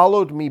seat,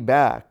 followed me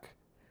back.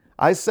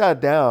 I sat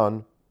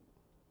down.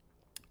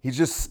 He's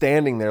just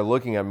standing there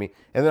looking at me.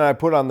 And then I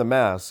put on the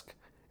mask.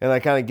 And I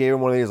kind of gave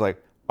him one of these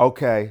like,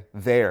 okay,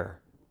 there.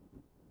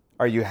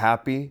 Are you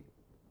happy?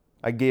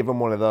 I gave him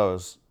one of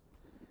those.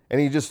 And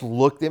he just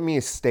looked at me,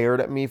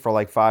 stared at me for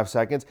like 5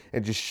 seconds,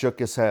 and just shook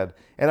his head.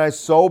 And I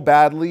so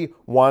badly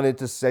wanted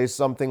to say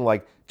something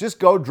like, just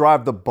go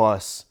drive the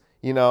bus,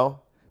 you know?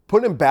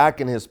 Put him back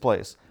in his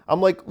place.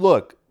 I'm like,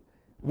 look,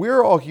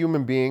 we're all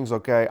human beings,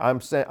 okay? I'm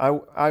saying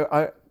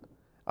I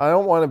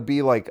don't want to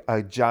be like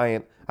a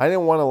giant. I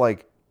didn't want to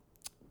like,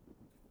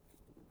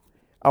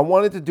 I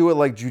wanted to do it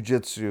like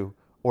jujitsu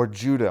or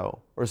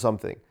judo or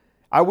something.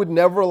 I would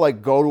never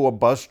like go to a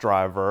bus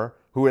driver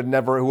who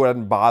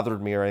hadn't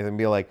bothered me or anything,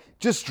 be like,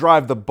 just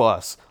drive the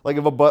bus. Like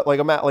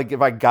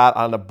if I got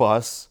on a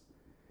bus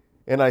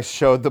and I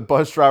showed the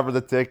bus driver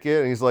the ticket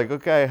and he's like,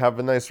 okay, have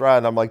a nice ride.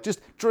 And I'm like, just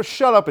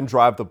shut up and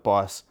drive the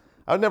bus.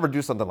 I would never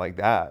do something like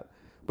that.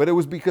 But it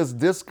was because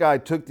this guy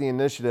took the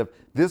initiative.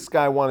 This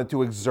guy wanted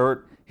to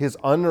exert his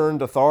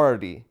unearned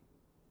authority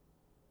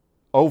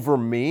over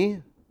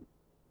me.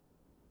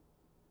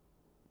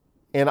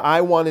 And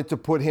I wanted to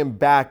put him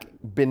back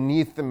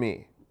beneath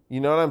me. You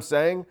know what I'm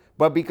saying?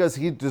 But because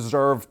he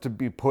deserved to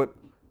be put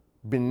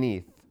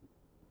beneath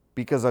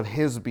because of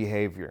his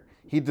behavior.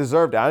 He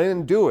deserved it. I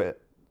didn't do it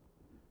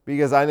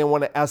because I didn't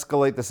want to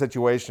escalate the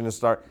situation and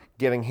start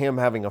getting him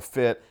having a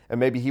fit. And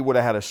maybe he would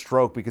have had a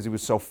stroke because he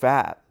was so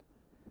fat.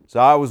 So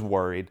I was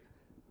worried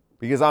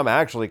because I'm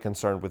actually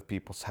concerned with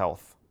people's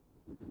health.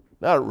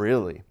 Not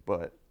really,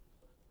 but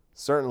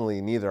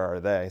certainly neither are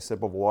they.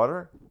 Sip of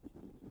water.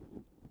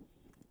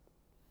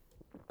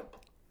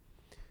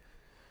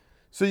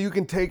 So you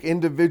can take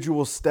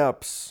individual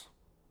steps,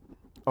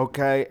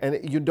 okay?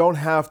 And you don't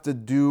have to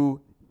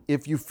do,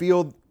 if you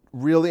feel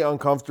really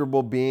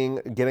uncomfortable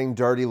getting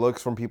dirty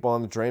looks from people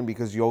on the train,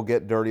 because you'll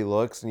get dirty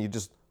looks and you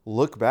just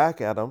look back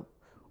at them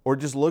or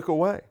just look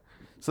away.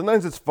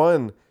 Sometimes it's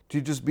fun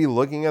to just be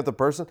looking at the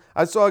person.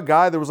 I saw a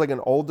guy, there was like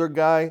an older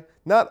guy,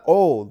 not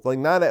old, like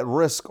not at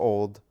risk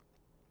old,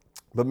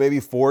 but maybe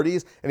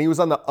 40s. And he was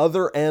on the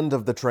other end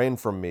of the train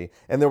from me.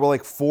 And there were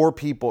like 4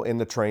 people in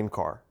the train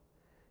car.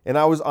 And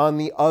I was on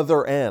the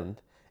other end.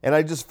 And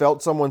I just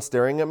felt someone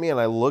staring at me. And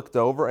I looked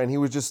over and he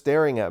was just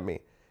staring at me.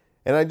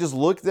 And I just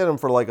looked at him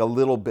for like a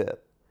little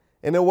bit.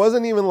 And it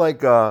wasn't even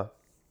like I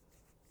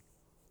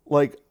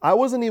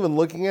wasn't even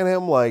looking at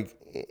him like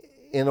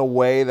in a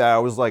way that I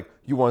was like,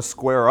 you want to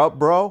square up,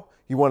 bro?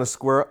 You want to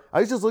square up?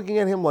 I was just looking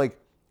at him like,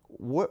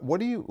 what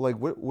do you, like,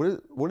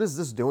 what is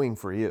this doing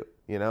for you?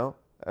 You know?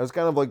 I was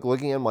kind of like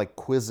looking at him like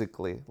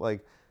quizzically,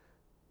 like,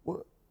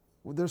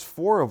 there's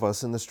 4 of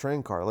us in this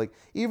train car. Like,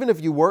 even if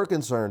you were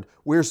concerned,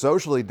 we're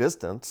socially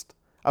distanced.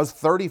 I was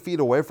 30 feet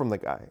away from the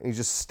guy, and he's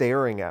just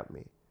staring at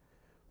me.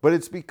 But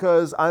it's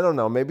because, I don't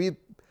know, maybe,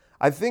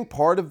 I think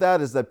part of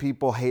that is that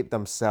people hate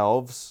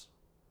themselves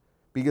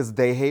because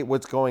they hate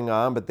what's going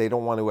on, but they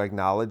don't want to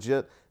acknowledge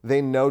it.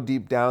 They know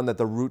deep down that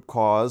the root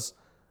cause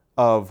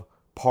of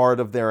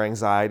part of their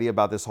anxiety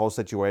about this whole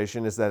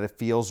situation is that it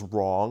feels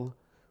wrong,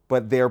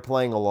 but they're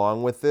playing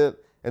along with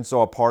it, and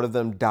so a part of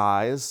them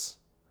dies.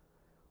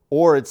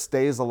 Or it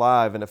stays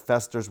alive and it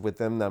festers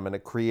within them and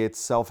it creates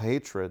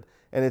self-hatred.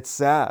 And it's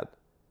sad.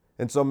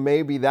 And so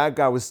maybe that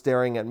guy was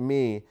staring at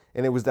me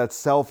and it was that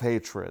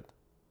self-hatred.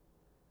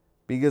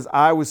 Because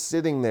I was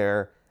sitting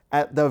there,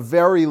 at the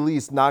very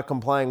least, not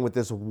complying with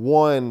this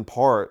one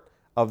part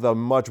of the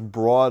much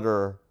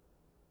broader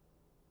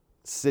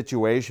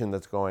situation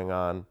that's going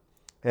on.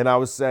 And I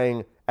was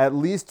saying, at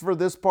least for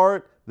this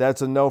part,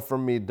 that's a no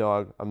from me,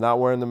 dog. I'm not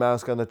wearing the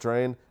mask on the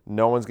train.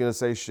 No one's going to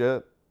say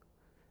shit.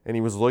 And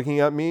he was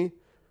looking at me,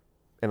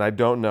 and I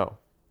don't know.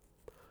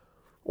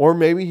 Or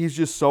maybe he's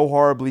just so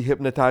horribly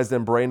hypnotized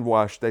and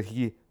brainwashed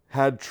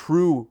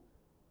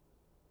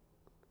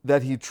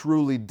that he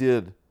truly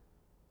did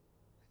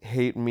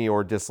hate me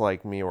or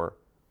dislike me or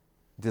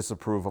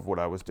disapprove of what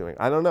I was doing.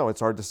 I don't know.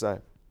 It's hard to say.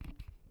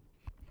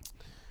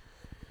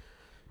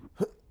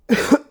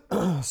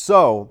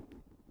 So,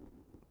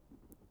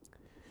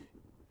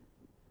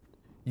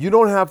 you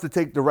don't have to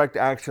take direct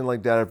action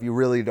like that if you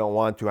really don't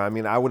want to. I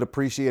mean, I would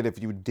appreciate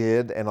if you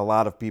did, and a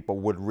lot of people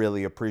would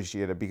really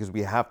appreciate it because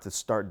we have to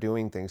start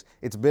doing things.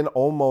 It's been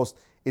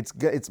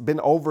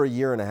over a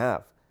year and a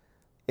half,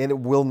 and it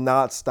will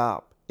not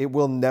stop. It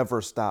will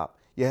never stop.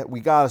 Yeah,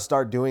 we got to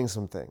start doing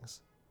some things.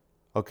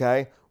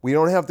 Okay? We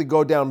don't have to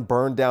go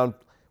burn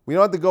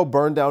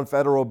down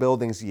federal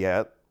buildings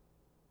yet.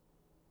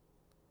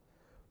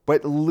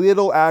 But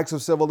little acts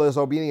of civil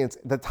disobedience,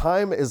 the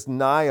time is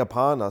nigh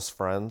upon us,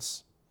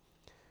 friends.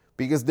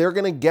 Because they're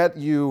going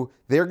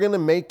to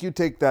make you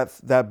take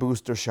that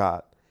booster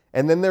shot.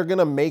 And then they're going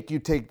to make you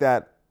take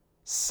that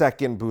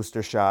second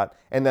booster shot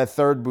and that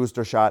third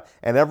booster shot.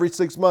 And every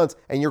 6 months,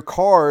 and your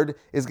card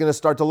is going to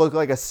start to look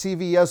like a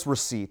CVS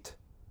receipt.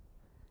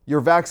 Your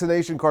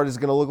vaccination card is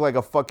going to look like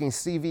a fucking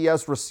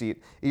CVS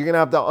receipt. You're going to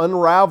have to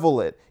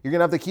unravel it. You're going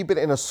to have to keep it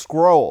in a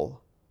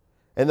scroll.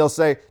 And they'll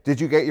say, did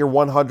you get your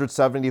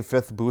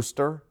 175th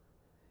booster?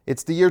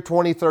 It's the year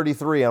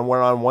 2033 and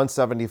we're on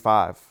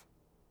 175.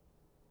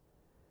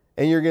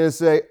 And you're going to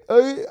say,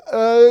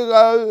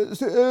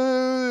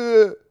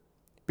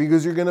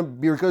 because you're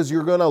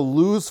going to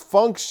lose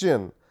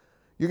function.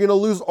 You're going to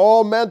lose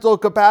all mental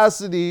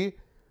capacity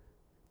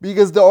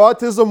because the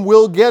autism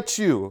will get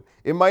you.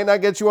 It might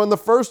not get you on the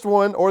first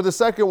one or the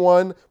second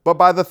one, but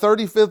by the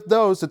 35th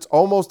dose, it's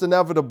almost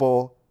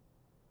inevitable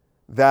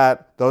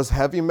that those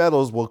heavy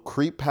metals will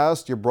creep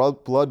past your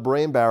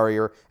blood-brain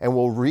barrier and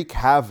will wreak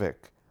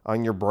havoc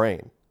on your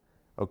brain,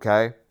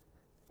 okay?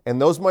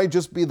 And those might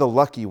just be the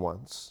lucky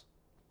ones.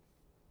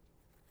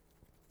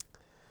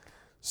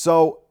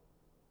 So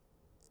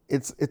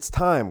it's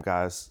time,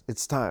 guys.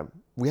 It's time.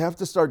 We have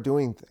to start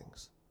doing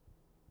things.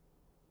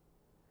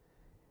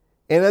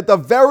 And at the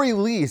very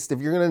least, if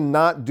you're going to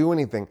not do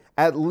anything,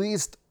 at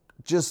least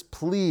just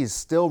please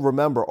still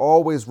remember,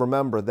 always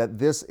remember that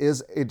this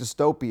is a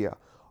dystopia.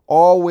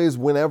 Always,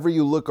 whenever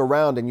you look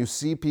around and you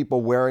see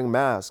people wearing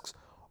masks,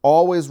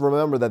 always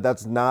remember that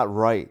that's not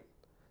right,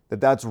 that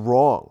that's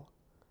wrong,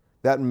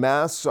 that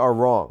masks are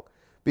wrong.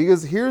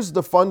 Because here's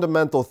the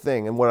fundamental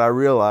thing, and what I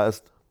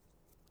realized,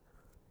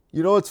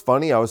 you know what's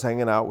funny? I was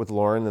hanging out with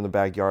Lauren in the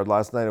backyard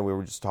last night and we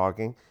were just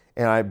talking.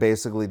 And I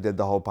basically did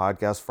the whole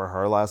podcast for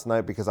her last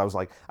night because I was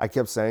like, I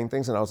kept saying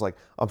things and I was like,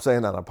 I'm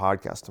saying that on a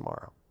podcast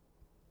tomorrow.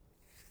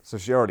 So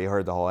she already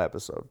heard the whole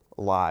episode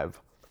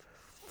live.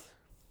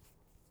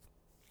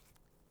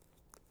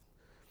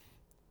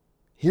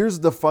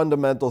 Here's the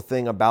fundamental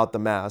thing about the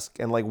mask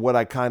and like what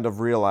I kind of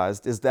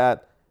realized is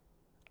that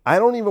I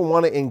don't even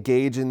want to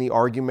engage in the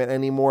argument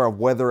anymore of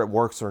whether it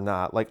works or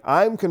not. Like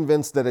I'm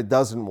convinced that it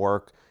doesn't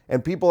work.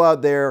 And people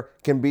out there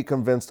can be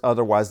convinced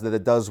otherwise that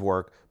it does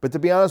work. But to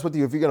be honest with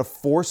you, if you're going to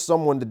force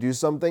someone to do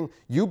something,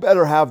 you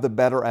better have the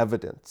better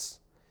evidence.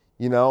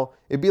 You know,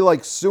 it'd be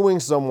like suing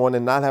someone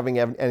and not having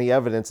any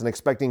evidence and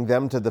expecting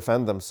them to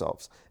defend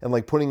themselves and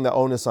like putting the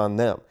onus on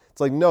them.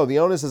 It's like, no, the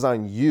onus is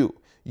on you.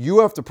 You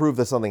have to prove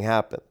that something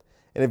happened.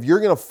 And if you're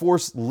going to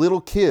force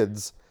little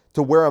kids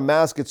to wear a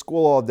mask at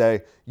school all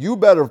day, you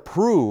better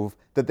prove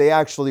that they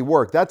actually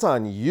work. That's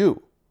on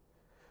you.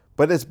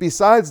 But it's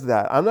besides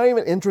that. I'm not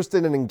even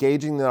interested in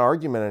engaging in that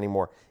argument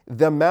anymore.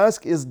 The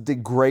mask is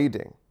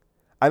degrading.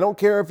 I don't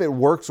care if it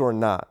works or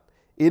not.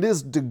 It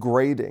is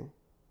degrading.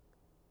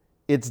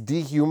 It's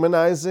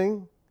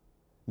dehumanizing.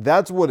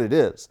 That's what it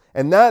is.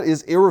 And that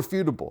is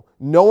irrefutable.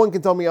 No one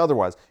can tell me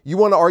otherwise. You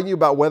want to argue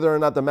about whether or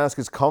not the mask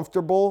is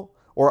comfortable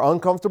or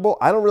uncomfortable?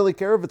 I don't really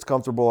care if it's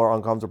comfortable or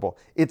uncomfortable.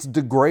 It's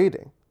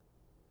degrading.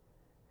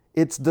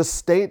 It's the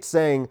state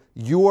saying,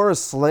 you are a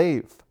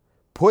slave.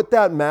 Put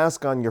that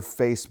mask on your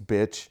face,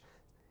 bitch.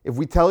 If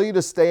we tell you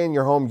to stay in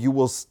your home, you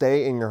will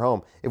stay in your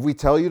home. If we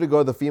tell you to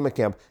go to the FEMA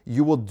camp,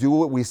 you will do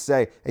what we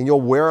say, and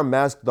you'll wear a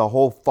mask the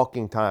whole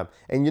fucking time.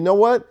 And you know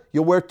what?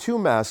 You'll wear 2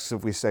 masks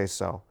if we say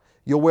so.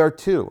 You'll wear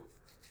 2.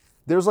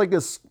 There's like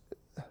this,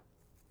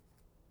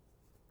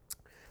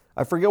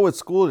 I forget what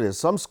school it is.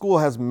 Some school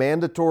has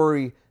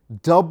mandatory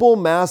double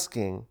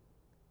masking.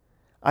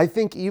 I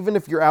think even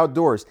if you're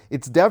outdoors,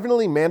 it's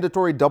definitely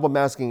mandatory double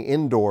masking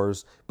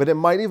indoors, but it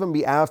might even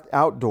be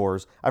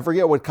outdoors. I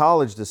forget what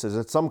college this is.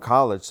 It's some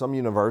college, some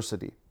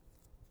university.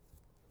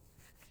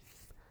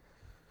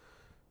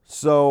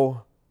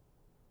 So,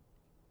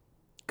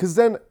 because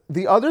then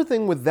the other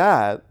thing with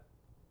that,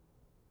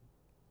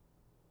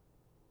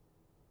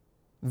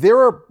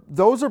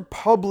 those are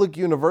public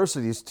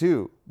universities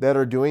too that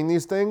are doing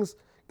these things,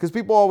 because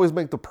people always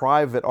make the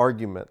private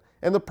argument.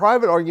 And the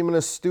private argument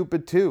is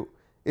stupid too.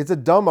 It's a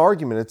dumb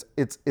argument.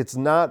 It's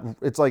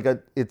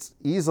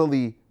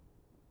easily,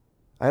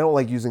 I don't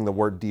like using the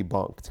word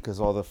debunked because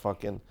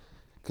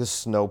because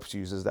Snopes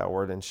uses that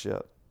word and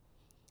shit.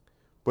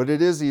 But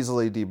it is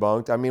easily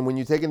debunked. I mean, when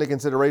you take into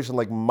consideration,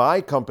 like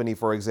my company,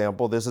 for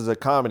example, this is a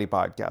comedy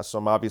podcast, so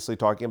I'm obviously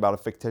talking about a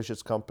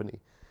fictitious company.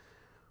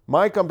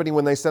 My company,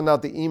 when they send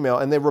out the email,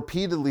 and they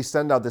repeatedly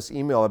send out this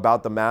email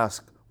about the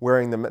mask,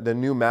 wearing the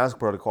new mask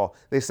protocol,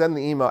 they send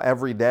the email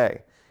every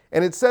day.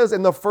 And it says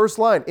in the first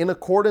line, in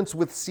accordance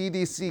with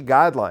CDC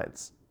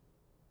guidelines.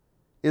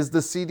 Is the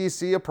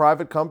CDC a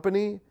private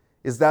company?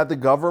 Is that the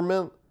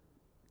government?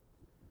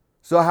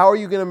 So how are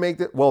you going to make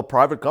that? Well, a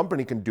private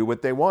company can do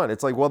what they want.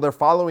 It's like, well, they're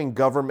following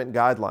government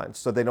guidelines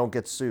so they don't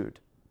get sued.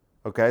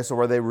 Okay, so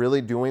are they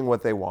really doing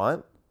what they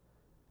want?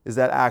 Is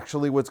that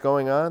actually what's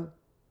going on?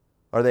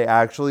 Are they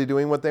actually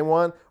doing what they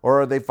want?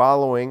 Or are they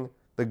following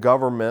the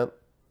government?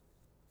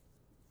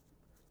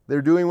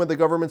 They're doing what the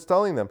government's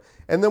telling them.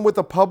 And then with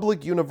a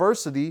public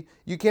university,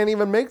 you can't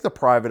even make the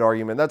private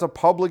argument. That's a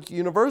public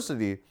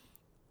university.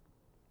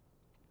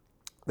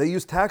 They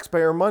use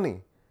taxpayer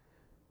money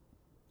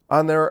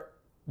on their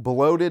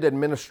bloated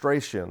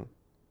administration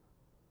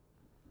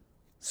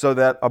so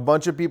that a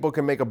bunch of people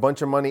can make a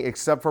bunch of money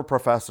except for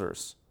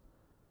professors.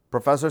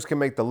 Professors can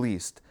make the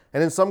least.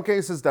 And in some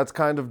cases, that's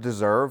kind of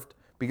deserved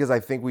because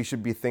I think we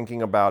should be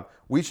talking about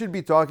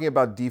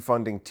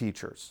defunding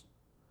teachers,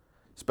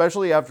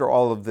 especially after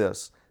all of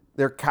this.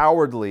 They're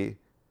cowardly.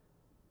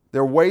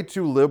 They're way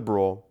too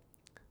liberal.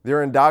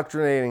 They're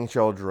indoctrinating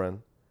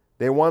children.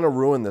 They want to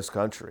ruin this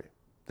country,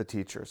 the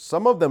teachers.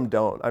 Some of them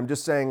don't. I'm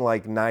just saying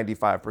like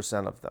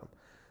 95% of them.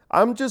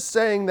 I'm just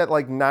saying that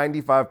like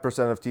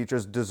 95% of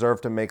teachers deserve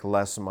to make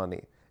less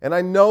money. And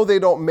I know they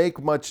don't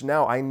make much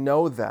now. I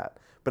know that.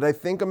 But I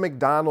think a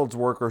McDonald's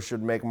worker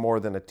should make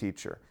more than a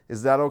teacher.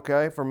 Is that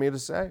okay for me to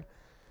say?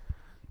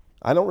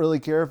 I don't really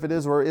care if it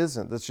is or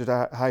isn't. That's just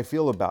how I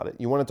feel about it.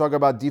 You want to talk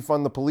about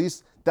defund the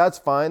police? That's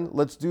fine.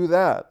 Let's do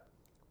that.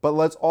 But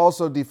let's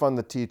also defund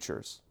the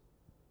teachers.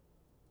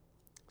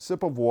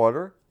 Sip of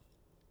water.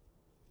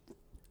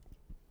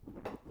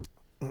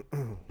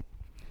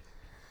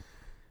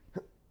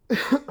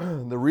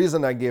 The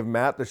reason I gave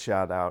Matt the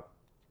shout out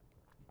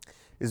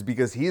is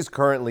because he's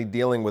currently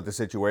dealing with a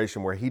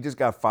situation where he just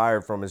got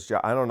fired from his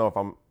job. I don't know if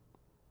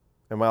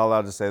am I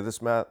allowed to say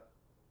this, Matt?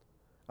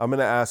 I'm going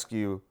to ask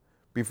you,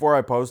 before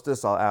I post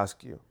this, I'll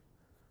ask you.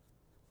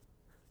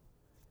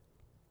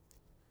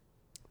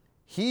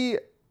 He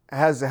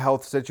has a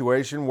health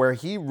situation where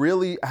he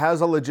really has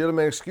a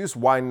legitimate excuse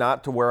why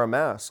not to wear a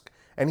mask.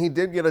 And he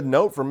did get a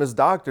note from his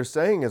doctor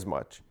saying as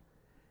much.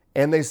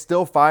 And they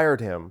still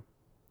fired him.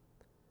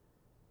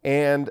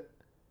 And,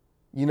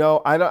 you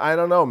know, I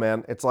don't know,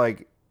 man. It's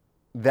like,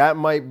 that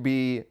might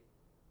be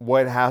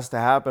what has to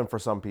happen for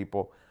some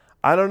people.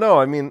 I don't know.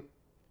 I mean,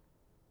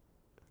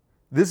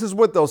 this is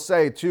what they'll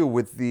say too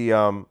with the,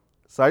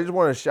 so I just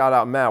want to shout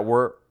out Matt.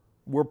 We're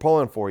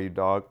pulling for you,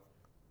 dog.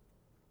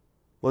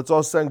 Let's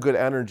all send good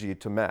energy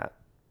to Matt.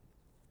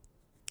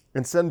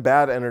 And send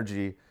bad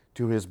energy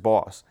to his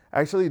boss.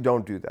 Actually,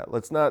 don't do that.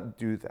 Let's not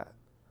do that.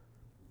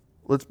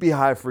 Let's be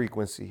high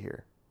frequency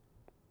here.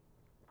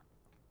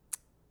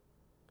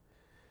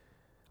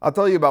 I'll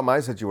tell you about my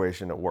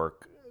situation at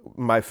work.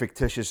 My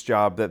fictitious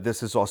job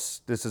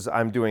that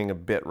I'm doing a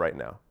bit right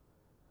now.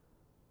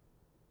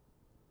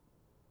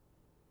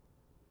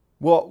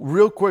 Well,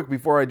 real quick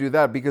before I do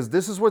that, because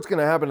this is what's going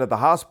to happen at the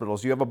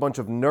hospitals. You have a bunch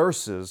of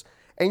nurses,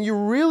 and you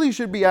really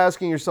should be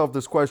asking yourself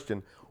this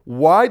question.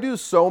 Why do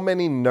so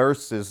many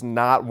nurses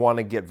not want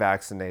to get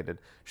vaccinated?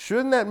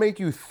 Shouldn't that make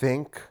you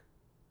think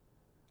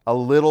a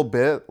little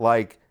bit?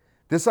 Like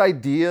this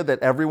idea that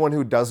everyone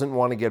who doesn't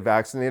want to get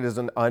vaccinated is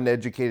an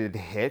uneducated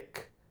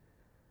hick.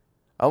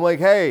 I'm like,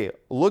 hey,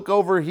 look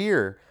over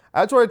here.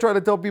 That's what I try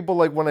to tell people,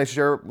 like when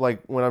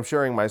I'm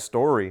sharing my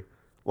story.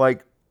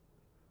 Like,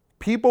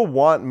 people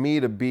want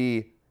me to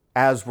be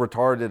as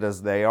retarded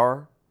as they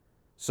are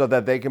so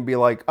that they can be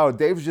like, oh,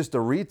 Dave's just a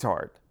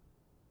retard.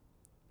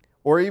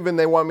 Or even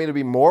they want me to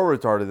be more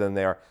retarded than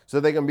they are so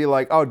they can be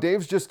like, oh,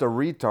 Dave's just a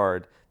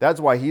retard.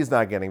 That's why he's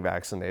not getting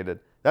vaccinated.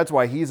 That's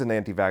why he's an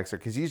anti-vaxxer,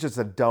 because he's just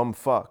a dumb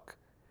fuck.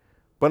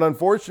 But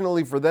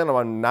unfortunately for them,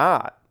 I'm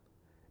not.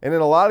 And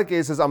in a lot of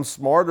cases, I'm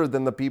smarter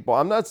than the people.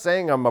 I'm not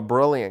saying I'm a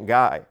brilliant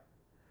guy,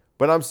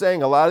 but I'm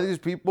saying a lot of these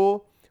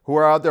people who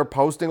are out there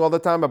posting all the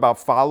time about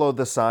follow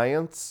the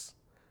science,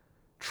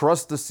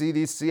 trust the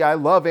CDC. I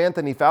love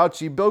Anthony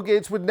Fauci. Bill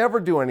Gates would never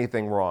do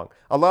anything wrong.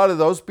 A lot of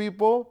those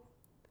people,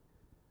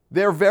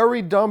 they're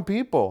very dumb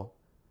people.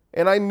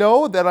 And I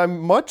know that I'm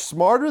much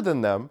smarter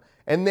than them.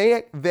 And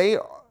they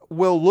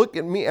will look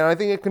at me, and I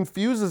think it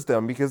confuses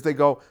them because they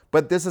go,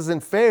 but this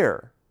isn't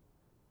fair.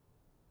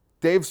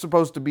 Dave's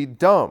supposed to be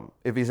dumb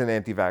if he's an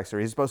anti-vaxxer.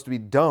 He's supposed to be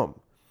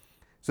dumb.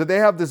 So they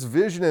have this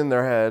vision in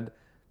their head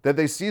that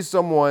they see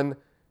someone,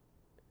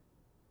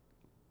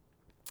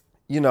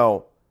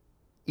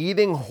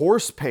 eating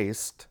horse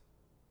paste,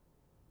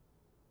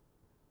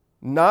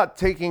 not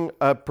taking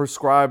a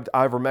prescribed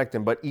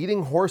ivermectin, but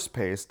eating horse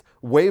paste,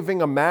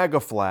 waving a MAGA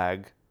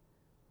flag,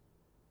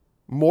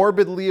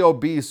 morbidly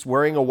obese,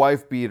 wearing a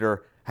wife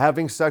beater,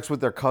 having sex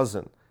with their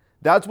cousin.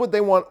 That's what they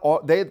want.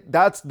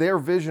 That's their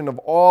vision of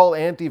all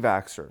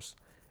anti-vaxxers.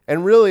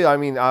 And really, I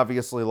mean,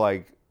 obviously,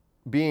 like,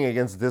 being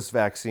against this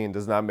vaccine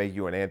does not make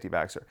you an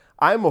anti-vaxxer.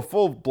 I'm a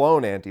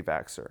full-blown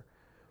anti-vaxxer.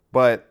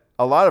 But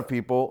a lot of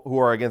people who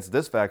are against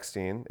this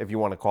vaccine, if you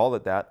want to call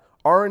it that,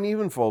 aren't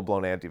even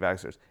full-blown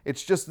anti-vaxxers.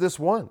 It's just this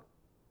one.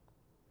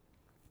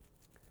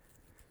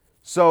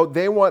 So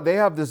they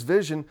have this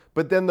vision,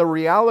 but then the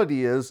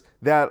reality is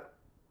that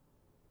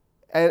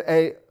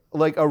a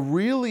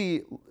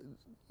really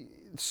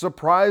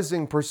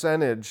surprising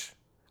percentage,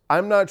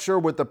 I'm not sure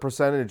what the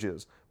percentage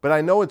is, but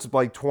I know it's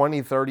like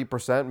 20,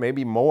 30%,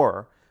 maybe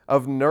more,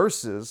 of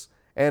nurses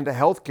and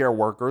healthcare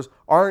workers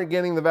aren't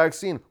getting the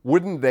vaccine.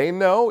 Wouldn't they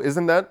know?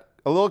 Isn't that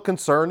a little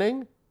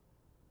concerning?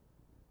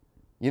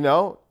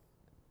 Because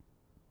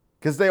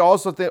they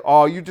also think,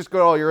 oh, you just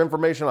got all your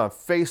information on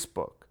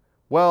Facebook.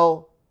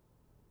 Well,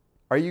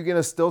 are you going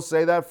to still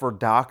say that for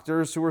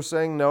doctors who are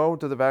saying no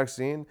to the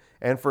vaccine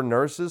and for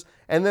nurses?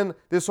 And then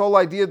this whole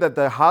idea that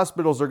the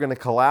hospitals are going to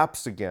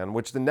collapse again,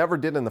 which they never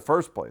did in the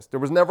first place.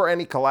 There was never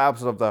any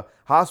collapse of the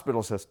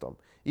hospital system.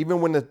 Even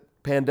when the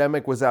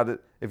pandemic was at it,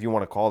 if you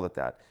want to call it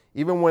that.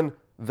 Even when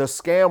the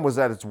scam was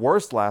at its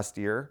worst last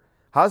year,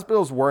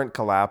 hospitals weren't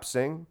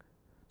collapsing.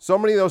 So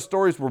many of those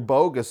stories were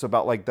bogus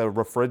about like the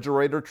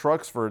refrigerator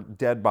trucks for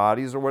dead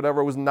bodies or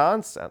whatever. It was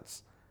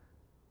nonsense.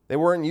 They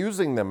weren't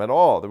using them at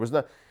all. There was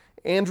no.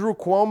 Andrew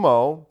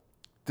Cuomo,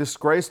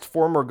 disgraced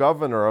former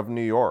governor of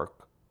New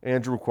York,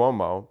 Andrew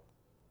Cuomo,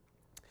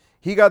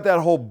 he got that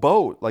whole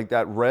boat, like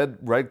that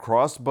Red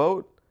Cross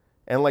boat,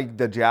 and like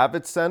the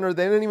Javits Center.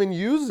 They didn't even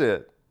use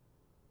it.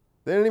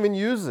 They didn't even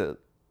use it.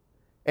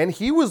 And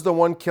he was the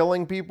one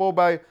killing people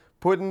by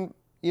putting,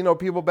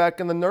 people back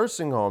in the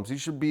nursing homes.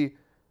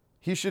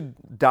 He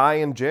should die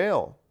in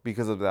jail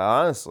because of that,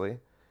 honestly.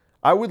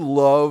 I would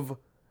love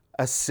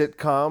a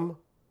sitcom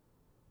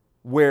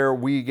where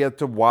we get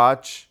to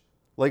watch,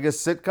 like a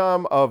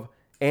sitcom of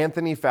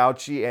Anthony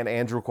Fauci and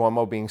Andrew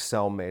Cuomo being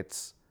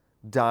cellmates,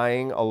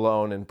 dying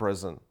alone in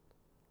prison.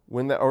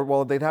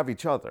 They'd have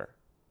each other.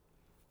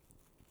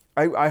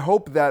 I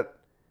hope that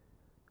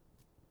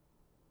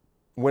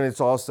when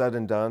it's all said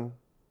and done,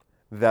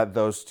 that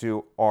those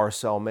two are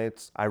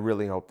cellmates. I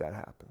really hope that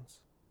happens.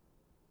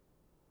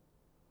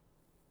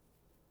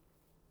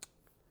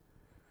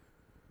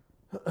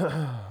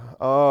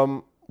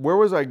 Where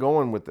was I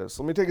going with this?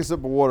 Let me take a sip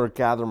of water,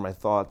 gather my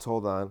thoughts.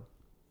 Hold on.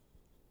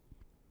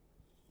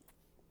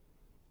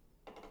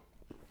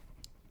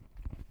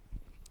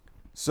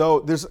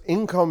 So this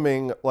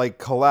incoming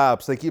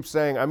collapse, they keep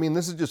saying,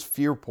 this is just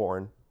fear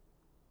porn.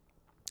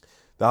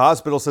 The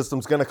hospital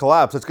system's going to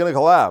collapse. It's going to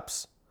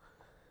collapse.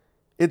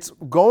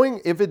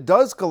 If it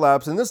does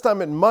collapse, and this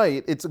time it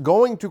might, it's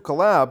going to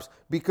collapse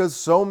because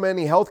so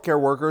many healthcare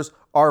workers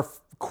are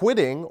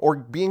quitting or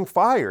being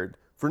fired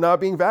for not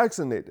being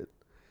vaccinated.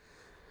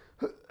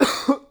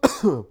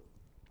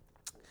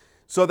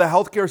 So the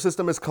healthcare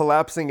system is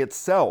collapsing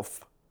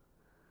itself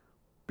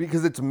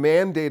because it's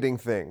mandating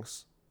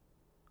things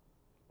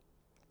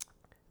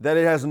that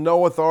it has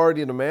no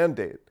authority to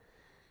mandate.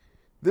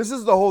 This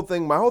is the whole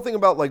thing. My whole thing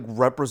about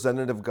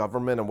representative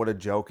government and what a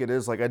joke it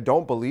is. I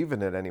don't believe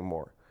in it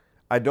anymore.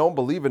 I don't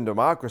believe in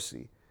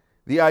democracy.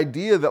 The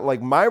idea that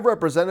my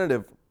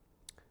representative,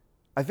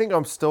 I think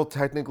I'm still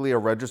technically a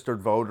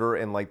registered voter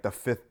in the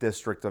 5th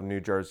district of New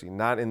Jersey,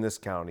 not in this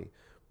county,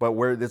 but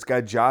where this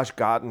guy Josh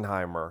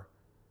Gottheimer,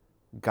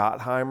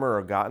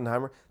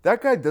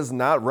 that guy does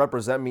not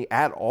represent me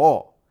at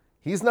all.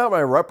 He's not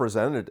my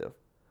representative.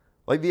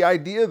 The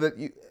idea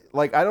that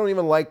I don't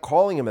even like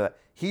calling him that.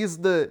 He's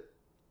the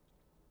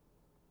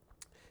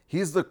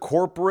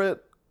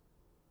corporate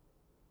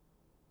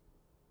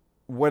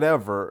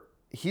whatever.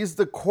 He's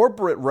the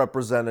corporate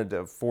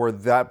representative for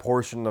that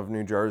portion of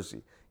New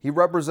Jersey. He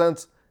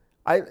represents,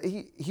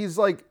 he's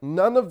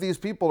none of these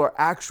people are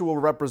actual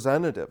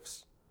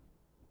representatives.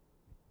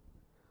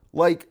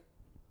 A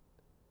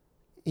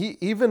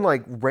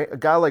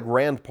guy like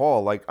Rand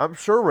Paul, I'm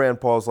sure Rand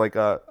Paul's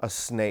a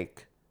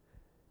snake.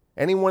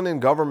 Anyone in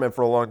government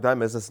for a long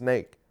time is a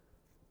snake.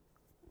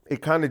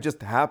 It kind of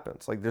just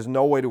happens. There's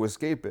no way to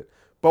escape it.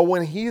 But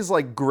when he's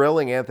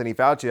grilling Anthony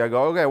Fauci, I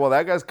go, okay, well,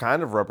 that guy's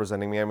kind of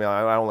representing me.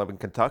 I don't live in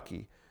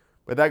Kentucky,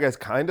 but that guy's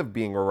kind of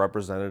being a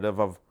representative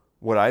of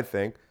what I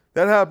think.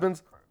 That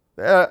happens.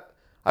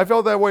 I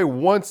felt that way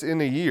once in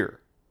a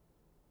year.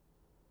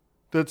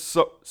 That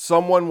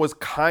someone was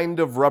kind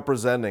of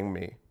representing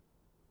me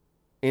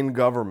in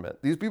government.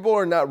 These people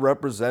are not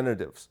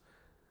representatives.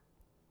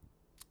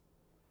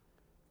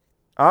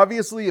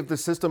 Obviously, if the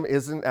system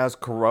isn't as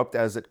corrupt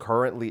as it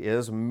currently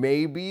is,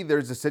 maybe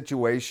there's a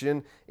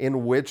situation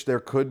in which there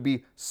could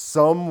be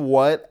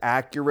somewhat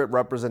accurate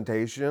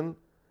representation.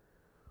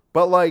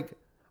 But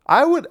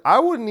I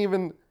didn't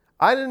even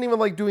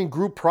like doing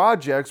group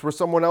projects where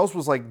someone else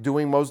was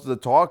doing most of the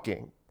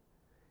talking.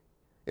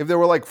 If there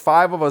were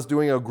 5 of us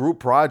doing a group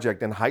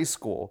project in high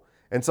school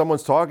and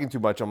someone's talking too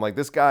much, I'm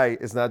this guy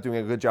is not doing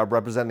a good job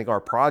representing our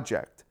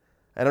project.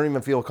 I don't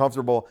even feel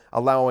comfortable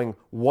allowing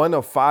 1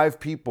 of 5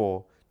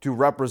 people to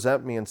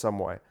represent me in some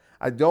way.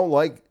 I don't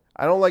like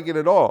it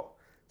at all.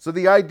 So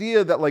the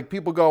idea that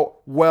people go,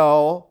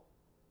 well,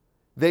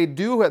 the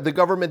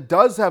government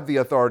does have the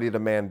authority to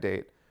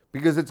mandate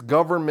because it's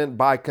government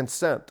by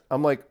consent.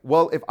 I'm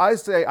well, if I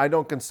say I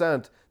don't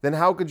consent, then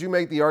how could you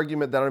make the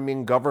argument that I'm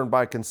being governed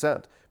by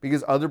consent?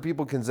 Because other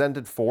people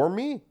consented for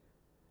me?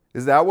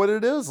 Is that what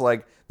it is?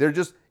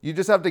 You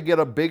just have to get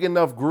a big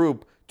enough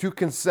group to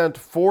consent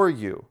for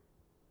you.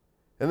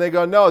 And they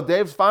go, no,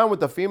 Dave's fine with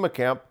the FEMA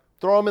camp.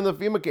 Throw him in the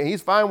FEMA camp.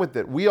 He's fine with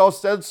it. We all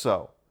said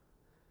so.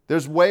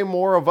 There's way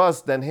more of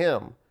us than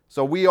him.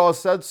 So we all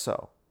said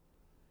so.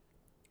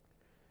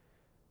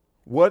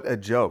 What a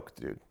joke,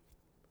 dude.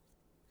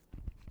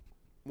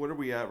 What are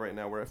we at right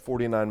now? We're at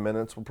 49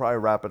 minutes. We'll probably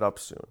wrap it up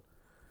soon.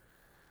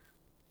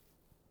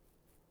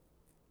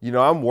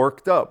 I'm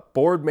worked up.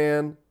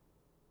 Boardman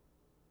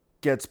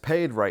gets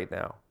paid right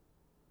now.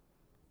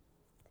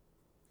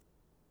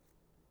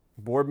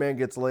 Boardman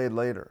gets laid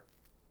later.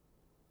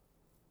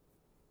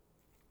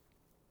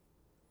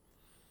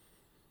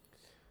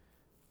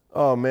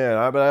 Oh,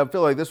 man, but I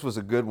feel like this was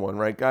a good one,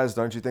 right, guys?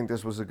 Don't you think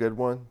this was a good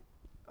one?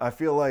 I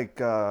feel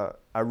like I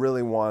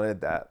really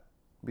wanted that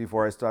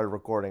before I started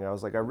recording. I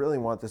was I really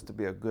want this to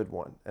be a good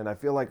one, and I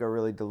feel like I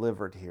really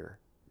delivered here.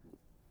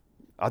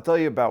 I'll tell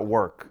you about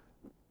work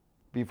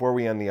before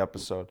we end the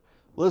episode.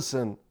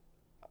 Listen,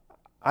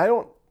 I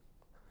don't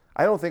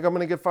think I'm going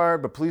to get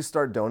fired, but please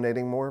start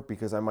donating more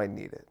because I might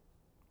need it.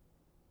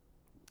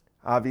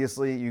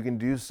 Obviously, you can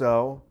do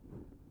so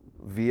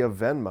via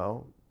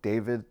Venmo,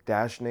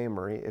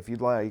 David-Namery, if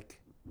you'd like.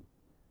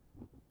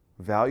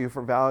 Value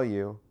for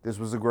value. This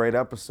was a great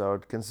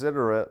episode.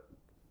 Consider it.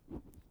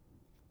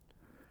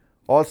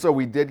 Also,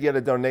 we did get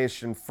a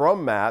donation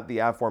from Matt, the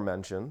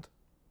aforementioned.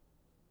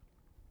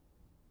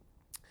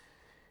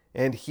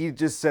 And he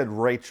just said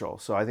Rachel.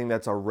 So I think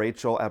that's a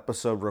Rachel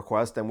episode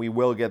request, and we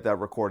will get that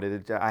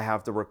recorded. I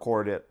have to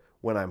record it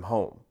when I'm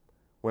home,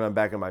 when I'm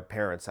back at my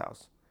parents'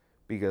 house,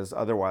 because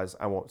otherwise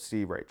I won't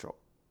see Rachel.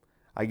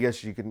 I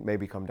guess you can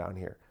maybe come down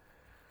here.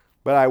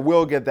 But I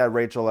will get that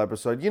Rachel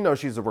episode. You know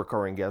she's a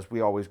recurring guest.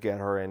 We always get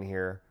her in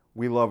here.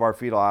 We love our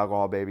fetal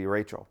alcohol baby,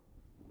 Rachel.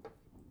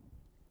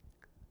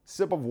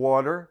 Sip of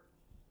water.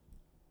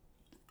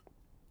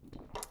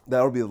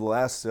 That'll be the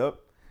last sip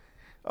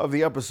of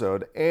the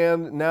episode.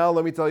 And now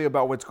let me tell you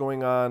about what's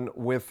going on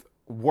with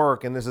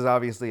work. And this is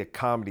obviously a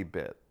comedy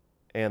bit.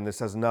 And this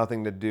has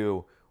nothing to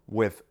do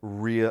with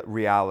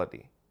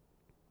reality.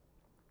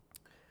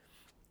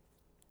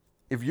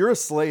 If you're a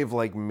slave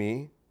like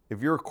me,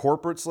 if you're a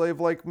corporate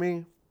slave like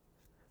me,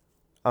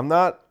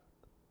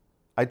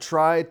 I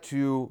try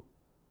to,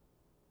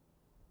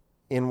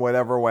 in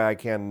whatever way I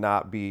can,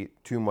 not be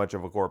too much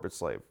of a corporate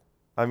slave.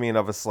 I mean,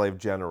 of a slave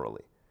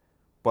generally.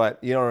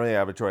 But you don't really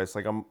have a choice.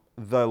 Like, I'm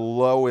the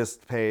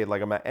lowest paid,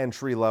 like I'm an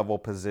entry-level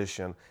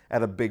position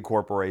at a big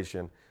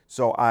corporation.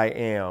 So I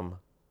am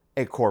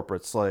a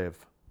corporate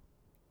slave.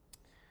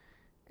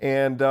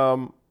 And,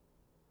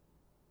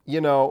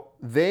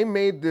 they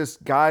made this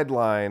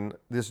guideline,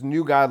 this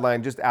new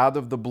guideline just out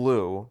of the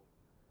blue,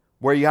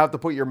 where you have to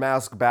put your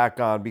mask back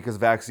on because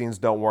vaccines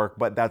don't work,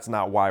 but that's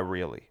not why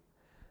really.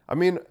 I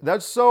mean,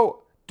 that's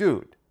so,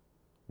 dude,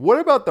 what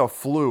about the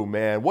flu,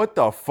 man? What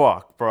the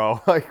fuck,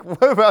 bro? Like,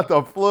 what about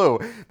the flu?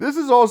 This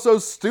is all so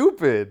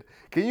stupid.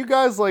 Can you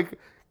guys,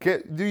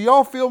 do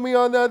y'all feel me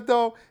on that,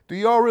 though? Do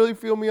y'all really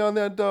feel me on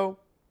that, though?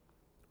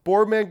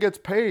 Boardman gets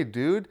paid,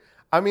 dude.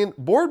 I mean,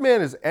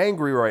 Boardman is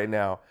angry right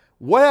now.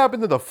 What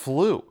happened to the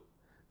flu?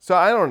 So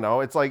I don't know.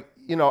 It's like,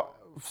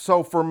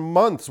 so for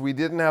months we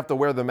didn't have to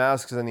wear the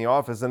masks in the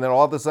office, and then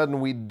all of a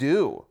sudden we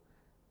do.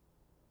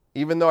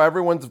 Even though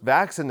everyone's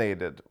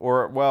vaccinated.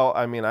 Or, well,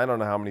 I mean, I don't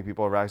know how many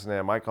people are vaccinated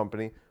at my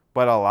company,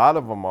 but a lot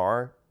of them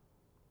are.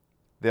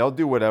 They'll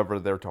do whatever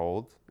they're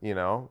told,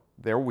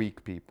 They're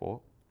weak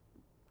people.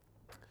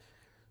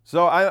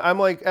 So I'm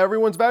like,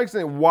 everyone's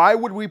vaccinated. Why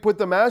would we put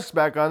the masks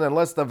back on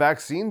unless the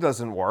vaccine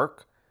doesn't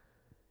work?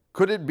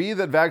 Could it be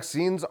that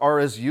vaccines are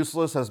as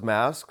useless as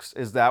masks?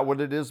 Is that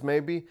what it is,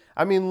 maybe?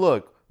 I mean,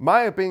 look,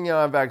 my opinion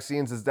on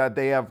vaccines is that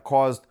they have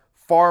caused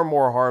far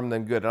more harm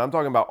than good. And I'm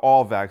talking about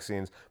all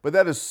vaccines. But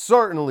that is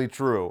certainly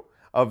true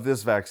of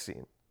this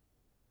vaccine.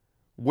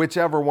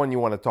 Whichever one you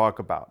want to talk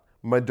about.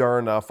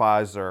 Moderna,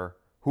 Pfizer,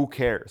 who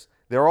cares?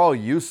 They're all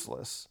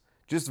useless.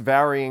 Just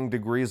varying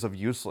degrees of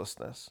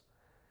uselessness.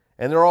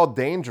 And they're all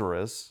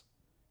dangerous.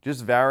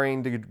 Just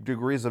varying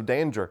degrees of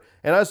danger.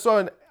 And I saw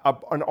an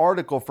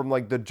article from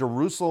the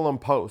Jerusalem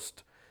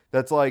Post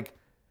that's like,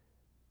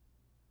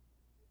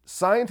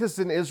 scientists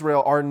in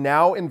Israel are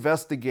now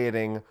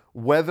investigating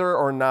whether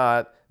or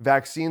not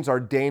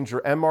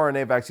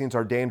mRNA vaccines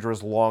are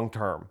dangerous long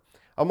term.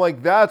 I'm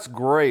like, that's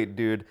great,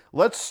 dude.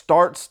 Let's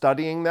start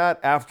studying that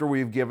after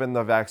we've given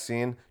the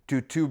vaccine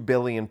to 2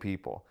 billion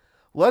people.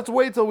 Let's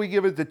wait till we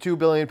give it to 2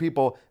 billion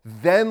people.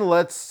 Then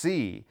let's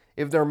see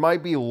if there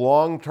might be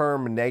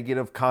long-term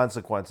negative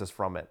consequences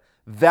from it.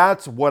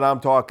 That's what I'm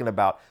talking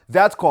about.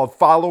 That's called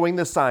following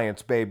the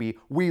science, baby.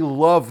 We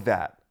love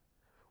that.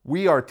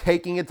 We are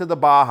taking it to the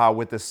Baja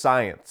with the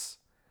science.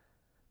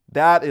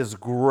 That is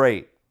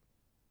great.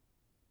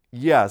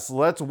 Yes,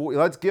 let's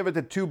give it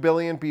to 2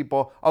 billion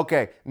people.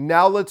 Okay,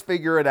 now let's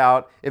figure it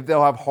out if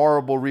they'll have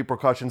horrible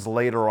repercussions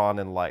later on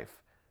in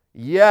life.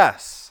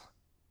 Yes.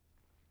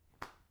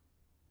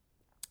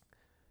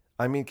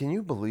 I mean, can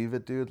you believe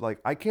it, dude?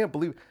 I can't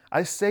believe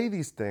I say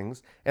these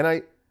things, and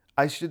I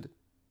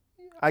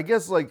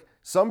guess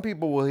some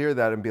people will hear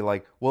that and be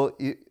like, well,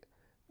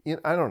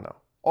 I don't know.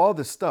 All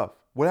this stuff.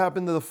 What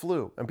happened to the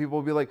flu? And people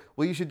will be like,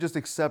 well, you should just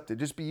accept it.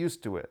 Just be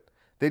used to it.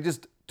 They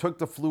just took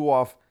the flu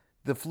off.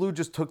 The flu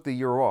just took the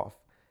year off.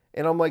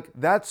 And I'm like,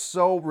 that's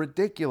so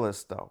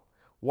ridiculous, though.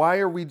 Why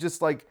are we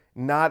just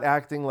not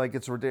acting like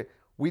it's ridiculous?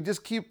 We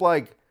just keep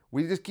getting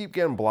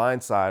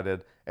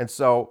blindsided. And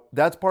so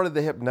that's part of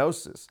the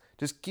hypnosis.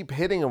 Just keep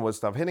hitting them with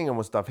stuff.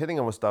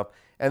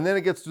 And then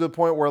it gets to the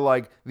point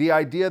where the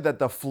idea that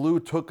the flu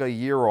took a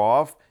year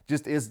off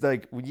just is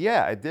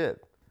yeah, it did.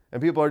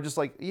 And people are just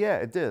like, yeah,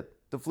 it did.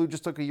 The flu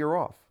just took a year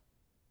off.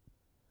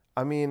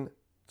 I mean,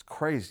 it's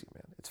crazy,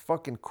 man. It's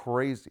fucking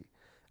crazy.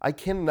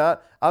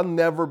 I'll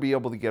never be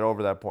able to get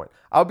over that point.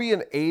 I'll be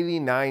an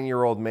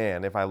 89-year-old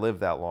man if I live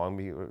that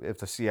long, if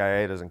the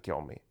CIA doesn't kill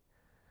me.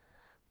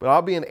 But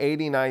I'll be an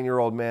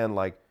 89-year-old man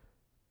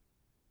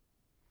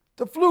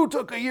the flu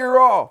took a year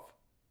off.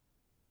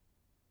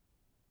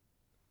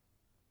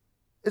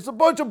 It's a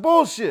bunch of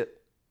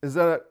bullshit. Is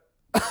that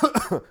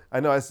a... I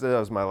know I said that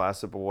was my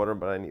last sip of water,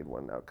 but I need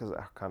one now because it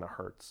kind of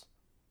hurts.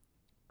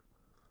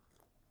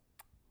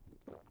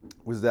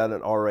 Was that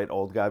an all right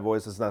old guy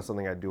voice? It's not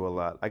something I do a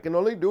lot. I can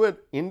only do an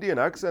Indian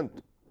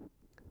accent.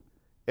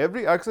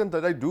 Every accent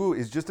that I do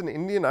is just an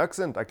Indian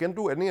accent. I can't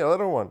do any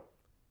other one.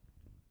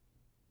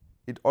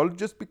 It all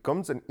just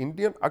becomes an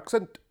Indian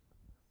accent.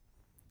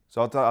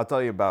 So I'll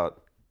tell you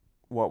about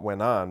what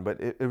went on,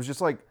 but it was just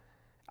like,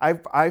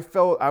 I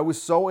felt, I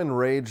was so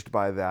enraged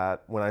by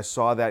that when I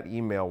saw that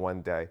email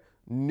one day.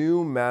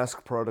 New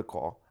mask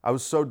protocol. I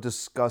was so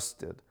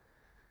disgusted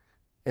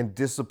and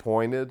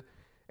disappointed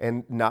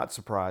and not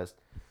surprised.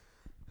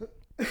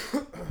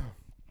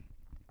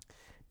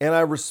 And I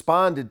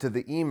responded to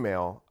the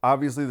email.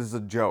 Obviously, this is a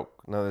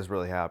joke. None of this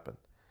really happened.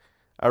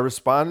 I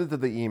responded to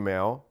the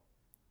email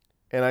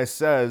and I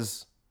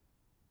says,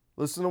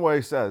 listen to what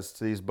he says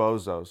to these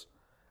bozos.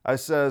 I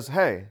says,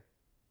 hey,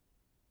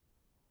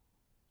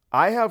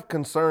 I have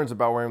concerns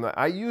about wearing that.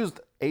 I used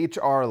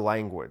HR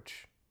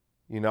language.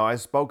 I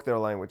spoke their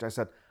language. I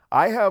said,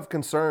 I have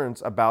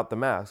concerns about the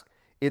mask.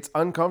 It's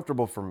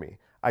uncomfortable for me.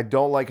 I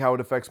don't like how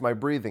it affects my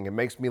breathing. It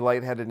makes me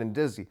lightheaded and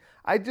dizzy.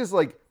 I just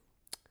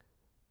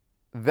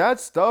that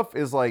stuff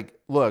is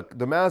look,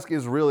 the mask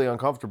is really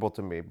uncomfortable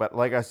to me. But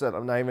like I said,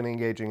 I'm not even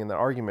engaging in the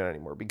argument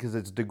anymore because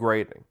it's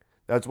degrading.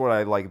 That's what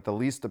I like the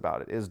least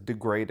about it, is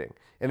degrading.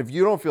 And if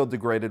you don't feel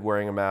degraded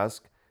wearing a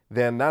mask,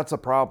 then that's a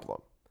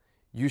problem.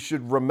 You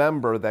should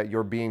remember that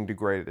you're being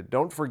degraded.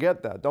 Don't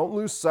forget that. Don't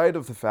lose sight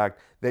of the fact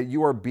that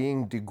you are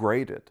being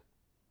degraded.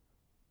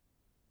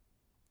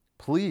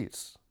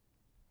 Please.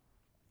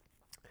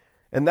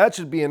 And that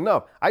should be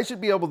enough. I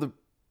should be able to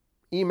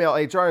email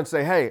HR and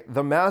say, hey,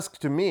 the mask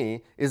to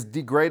me is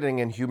degrading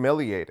and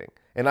humiliating,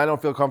 and I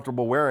don't feel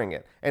comfortable wearing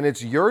it. And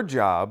it's your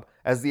job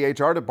as the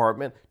HR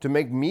department to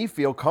make me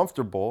feel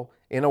comfortable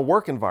in a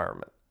work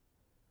environment.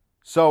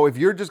 So if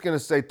you're just going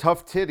to say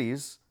tough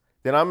titties,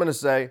 then I'm going to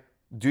say,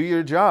 do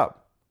your job.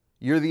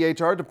 You're the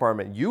HR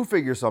department. You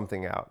figure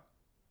something out.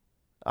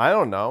 I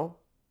don't know,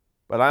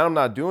 but I'm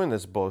not doing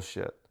this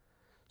bullshit.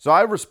 So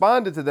I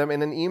responded to them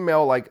in an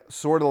email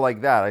sort of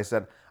like that. I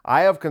said,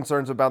 I have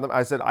concerns about them.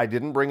 I said, I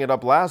didn't bring it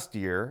up last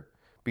year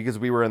because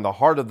we were in the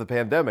heart of the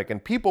pandemic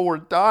and people were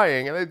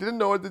dying and I didn't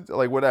know what to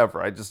do.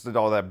 Whatever. I just did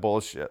all that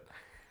bullshit.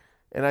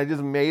 And I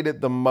just made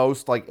it the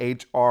most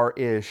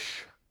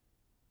HR-ish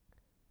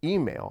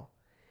email.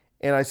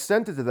 And I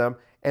sent it to them.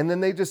 And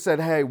then they just said,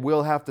 hey,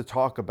 we'll have to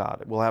talk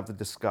about it. We'll have to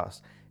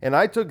discuss. And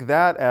I took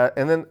that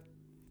and then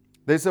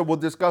they said, we'll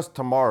discuss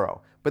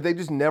tomorrow. But they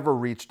just never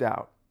reached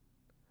out.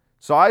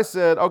 So I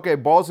said, okay,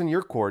 ball's in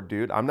your court,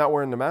 dude. I'm not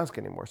wearing the mask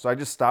anymore. So I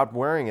just stopped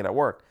wearing it at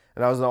work.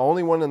 And I was the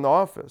only one in the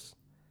office.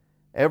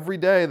 Every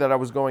day that I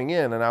was going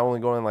in, and I only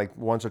go in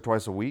once or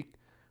twice a week,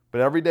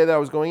 but every day that I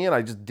was going in,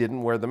 I just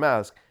didn't wear the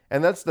mask.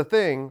 And that's the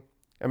thing,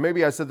 and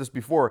maybe I said this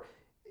before,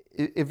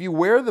 if you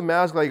wear the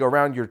mask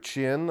around your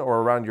chin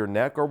or around your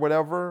neck or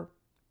whatever,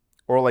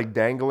 or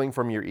dangling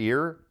from your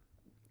ear,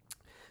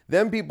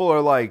 then people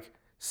are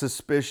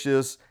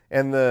suspicious,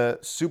 and the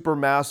super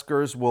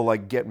maskers will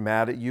get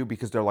mad at you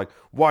because they're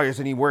why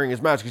isn't he wearing his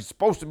mask? He's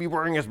supposed to be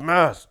wearing his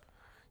mask.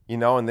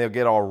 And they'll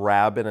get all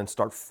rabid and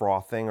start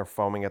frothing or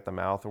foaming at the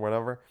mouth or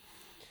whatever.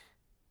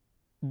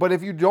 But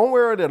if you don't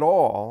wear it at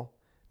all,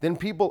 then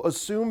people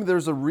assume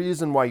there's a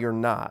reason why you're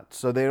not.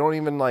 So they don't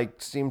even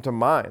seem to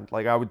mind.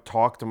 I would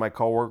talk to my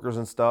coworkers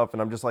and stuff,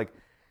 and I'm just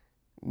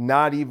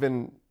not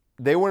even,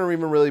 they wouldn't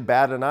even really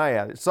bat an eye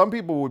at it. Some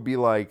people would be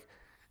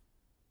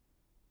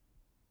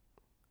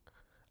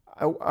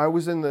I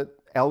was in the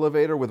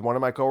elevator with one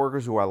of my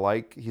coworkers who I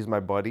like. He's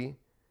my buddy.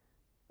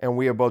 And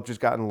we had both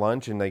just gotten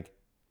lunch and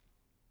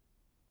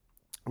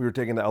we were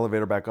taking the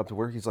elevator back up to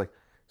work. He's like,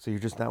 so you're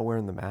just not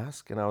wearing the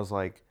mask? And I was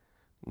like,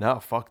 no,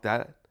 fuck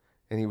that.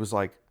 And he was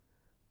like,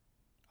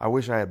 I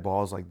wish I had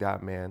balls like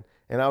that, man.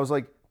 And I was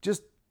like,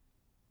 just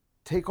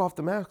take off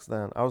the mask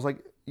then. I was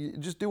like,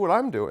 just do what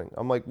I'm doing.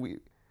 I'm like,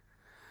 it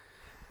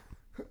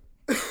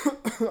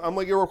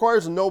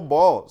requires no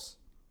balls.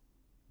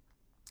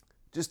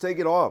 Just take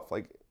it off.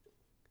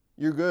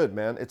 You're good,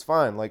 man. It's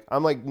fine.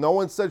 I'm no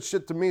one said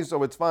shit to me,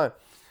 so it's fine.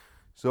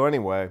 So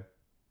anyway,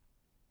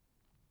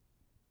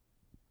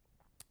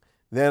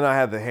 then I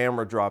had the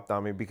hammer dropped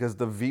on me because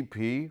the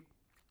VP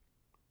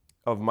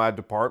of my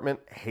department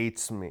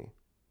hates me.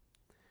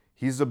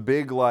 He's a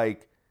big,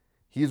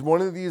 he's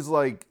one of these,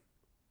 I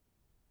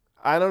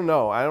don't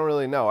know. I don't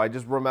really know. I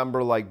just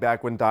remember,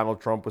 back when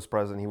Donald Trump was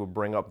president, he would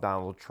bring up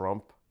Donald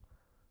Trump.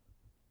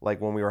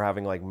 When we were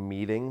having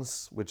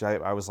meetings, which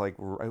I was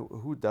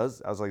who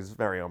does? I was it's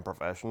very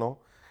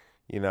unprofessional,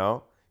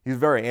 He's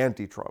very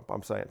anti-Trump,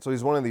 I'm saying. So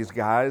he's one of these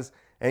guys,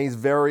 and he's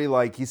very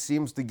he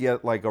seems to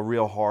get a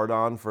real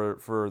hard-on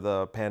for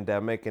the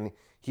pandemic, and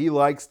he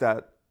likes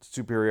that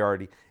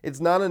superiority.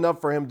 It's not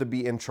enough for him to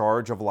be in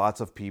charge of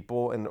lots of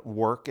people in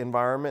work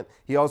environment.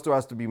 He also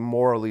has to be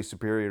morally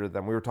superior to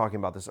them. We were talking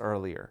about this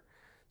earlier.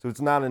 So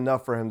it's not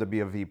enough for him to be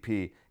a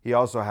VP. He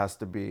also has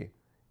to be,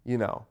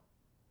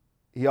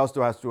 he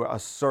also has to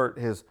assert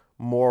his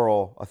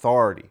moral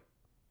authority.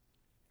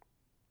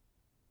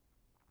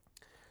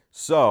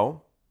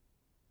 So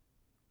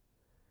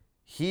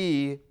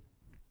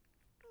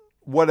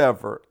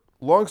whatever.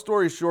 Long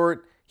story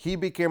short, he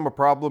became a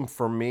problem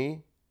for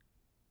me.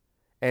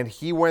 And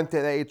he went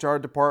to the HR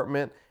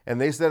department and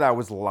they said I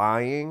was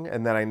lying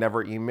and that I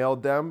never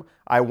emailed them.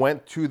 I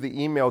went to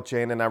the email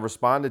chain and I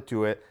responded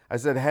to it. I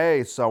said,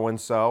 hey,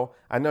 so-and-so,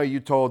 I know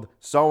you told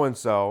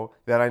so-and-so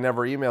that I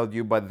never emailed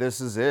you, but this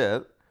is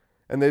it.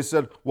 And they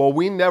said, well,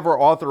 we never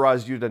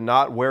authorized you to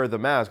not wear the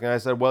mask. And I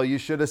said, well, you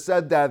should have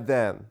said that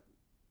then.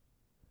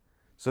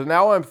 So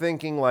now I'm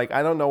thinking like,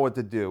 I don't know what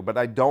to do, but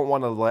I don't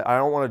want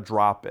to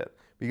drop it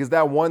because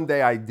that one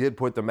day I did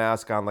put the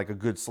mask on like a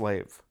good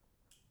slave.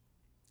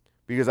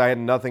 Because I had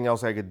nothing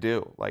else I could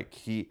do. Like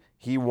he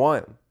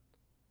won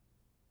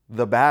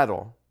the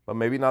battle, but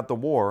maybe not the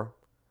war.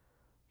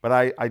 But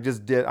I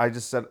just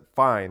said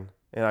fine,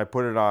 and I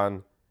put it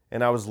on,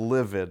 and I was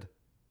livid.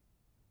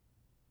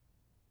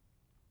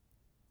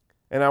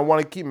 And I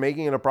want to keep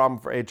making it a problem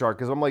for HR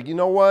because I'm like, you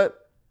know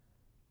what?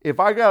 If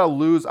I gotta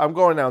lose, I'm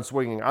going down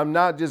swinging. I'm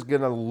not just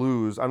gonna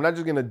lose. I'm not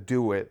just gonna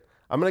do it.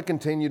 I'm gonna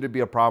continue to be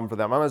a problem for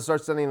them. I'm gonna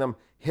start sending them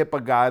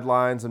HIPAA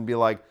guidelines and be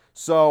like,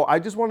 so I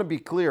just want to be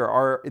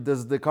clear.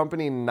 Does the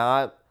company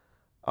not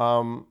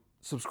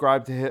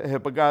subscribe to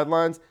HIPAA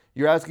guidelines?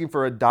 You're asking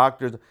for a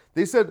doctor's.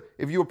 They said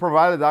if you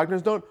provide a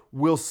doctor's note,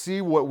 we'll see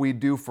what we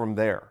do from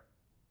there.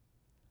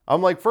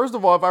 I'm like, first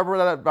of all, if I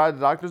provide a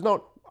doctor's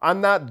note,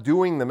 I'm not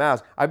doing the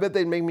mask. I bet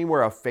they'd make me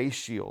wear a face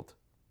shield.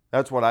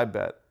 That's what I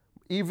bet.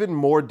 Even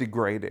more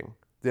degrading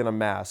than a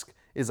mask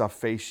is a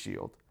face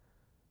shield.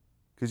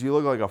 Because you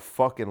look like a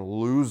fucking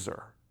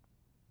loser.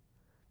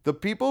 The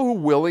people who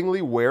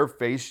willingly wear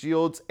face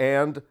shields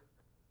and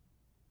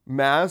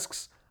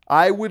masks,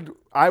 I want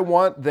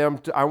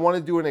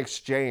to do an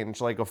exchange,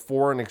 like a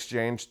foreign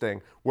exchange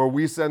thing, where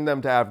we send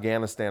them to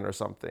Afghanistan or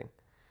something.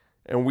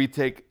 And we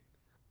take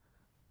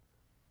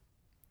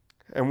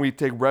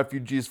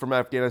refugees from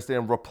Afghanistan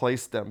and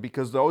replace them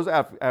because those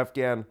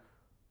Afghani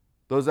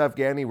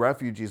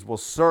refugees will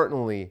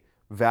certainly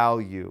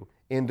value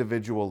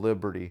individual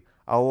liberty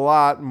a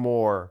lot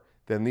more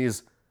than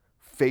these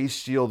face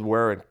shield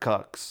wearing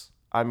cucks.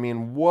 I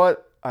mean,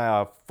 what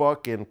a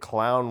fucking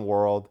clown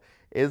world.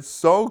 It's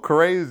so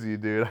crazy,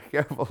 dude. I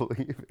can't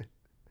believe it.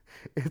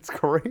 It's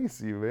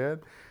crazy,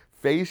 man.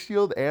 Face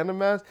shield and a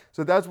mask.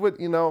 So that's what,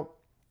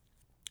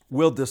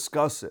 we'll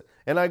discuss it.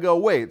 And I go,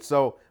 wait,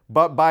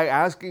 but by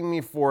asking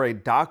me for a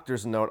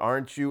doctor's note,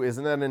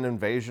 isn't that an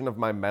invasion of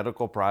my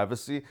medical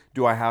privacy?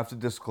 Do I have to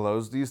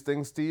disclose these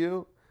things to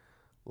you?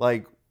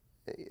 Like,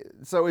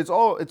 so it's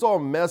all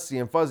messy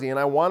and fuzzy, and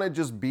I want to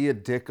just be a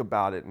dick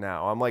about it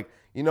now. I'm like,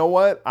 you know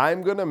what?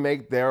 I'm going to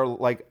make their,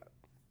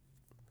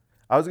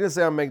 I was going to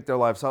say I'll make their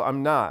lives hell.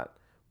 I'm not.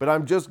 But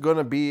I'm just going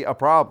to be a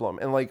problem.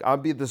 And, I'll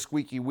be the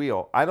squeaky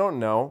wheel. I don't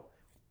know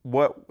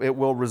what it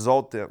will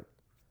result in.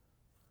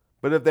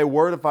 But if they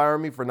were to fire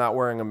me for not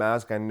wearing a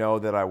mask, I know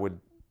that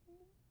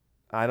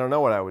I don't know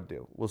what I would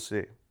do. We'll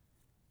see.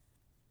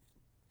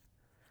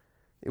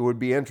 It would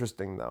be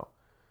interesting, though.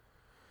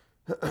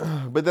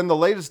 But then the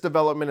latest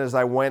development is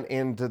I went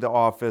into the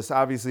office.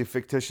 Obviously,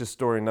 fictitious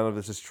story. None of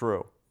this is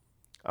true.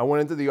 I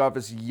went into the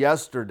office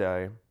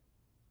yesterday,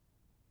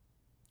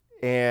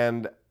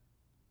 and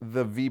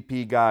the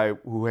VP guy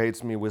who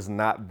hates me was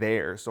not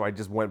there. So I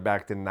just went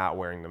back to not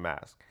wearing the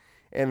mask.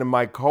 And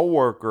my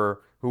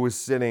coworker who was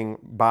sitting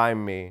by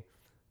me,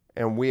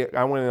 and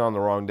I went in on the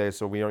wrong day,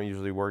 so we don't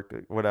usually work.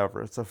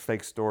 Whatever. It's a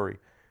fake story.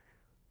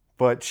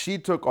 But she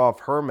took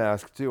off her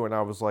mask too, and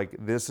I was like,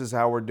 this is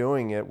how we're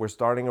doing it. We're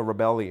starting a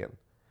rebellion.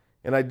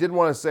 And I did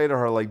want to say to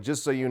her,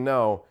 just so you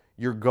know,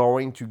 you're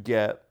going to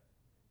get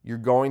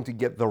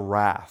the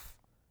wrath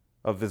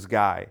of this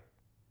guy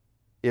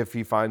if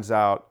he finds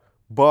out.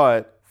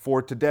 But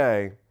for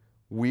today,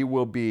 we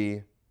will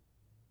be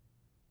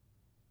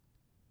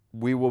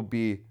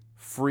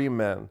free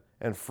men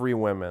and free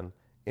women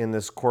in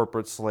this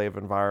corporate slave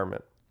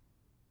environment.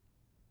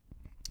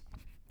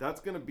 That's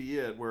going to be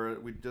it. We're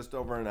just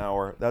over an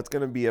hour. That's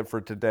going to be it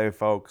for today,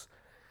 folks.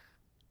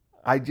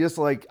 I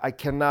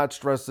cannot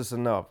stress this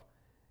enough.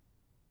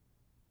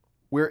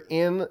 We're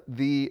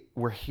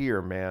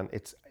here, man.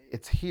 It's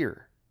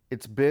here.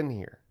 It's been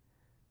here.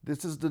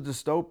 This is the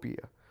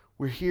dystopia.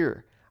 We're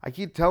here. I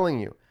keep telling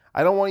you,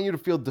 I don't want you to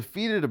feel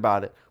defeated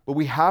about it, but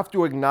we have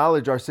to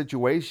acknowledge our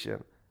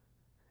situation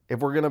if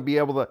we're going to be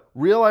able to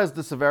realize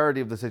the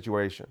severity of the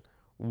situation.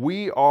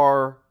 We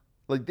are,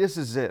 this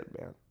is it,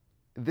 man.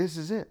 This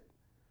is it.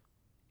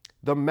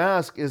 The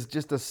mask is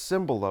just a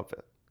symbol of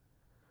it,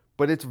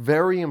 but it's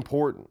very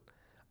important.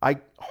 I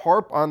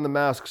harp on the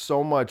mask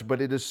so much,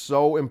 but it is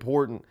so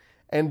important.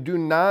 And do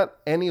not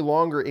any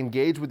longer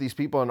engage with these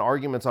people in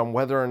arguments on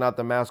whether or not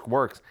the mask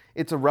works.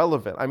 It's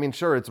irrelevant. I mean,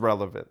 sure, it's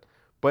relevant,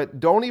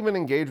 but don't even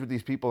engage with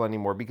these people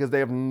anymore because they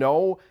have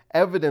no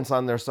evidence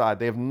on their side.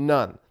 They have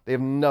none. They have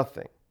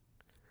nothing.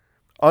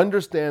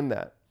 Understand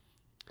that.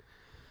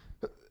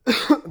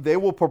 They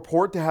will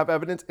purport to have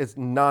evidence. It's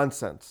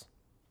nonsense.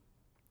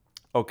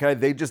 Okay?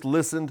 They just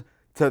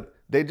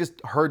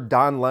heard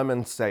Don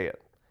Lemon say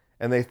it,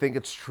 and they think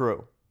it's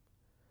true.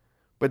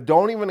 But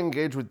don't even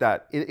engage with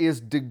that. It is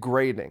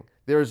degrading.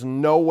 There's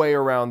no way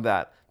around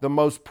that. The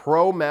most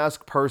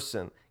pro-mask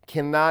person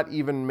cannot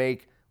even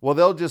make, well,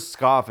 they'll just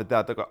scoff at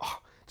that. They'll go, oh,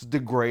 it's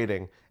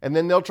degrading. And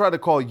then they'll try to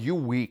call you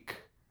weak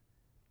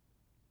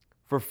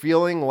for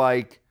feeling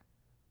like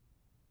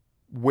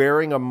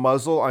wearing a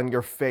muzzle on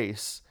your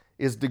face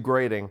is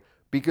degrading.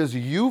 Because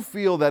you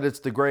feel that it's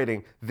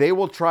degrading, they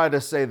will try to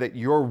say that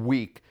you're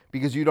weak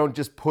because you don't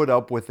just put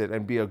up with it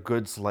and be a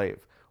good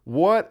slave.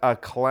 What a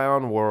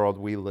clown world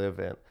we live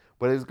in.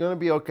 But it's going to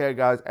be okay,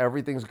 guys.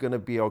 Everything's going to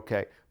be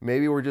okay.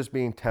 Maybe we're just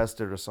being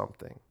tested or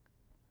something.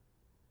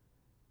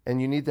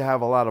 And you need to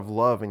have a lot of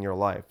love in your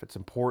life. It's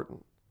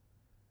important.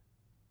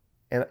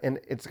 And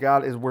it's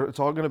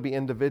all going to be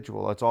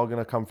individual. It's all going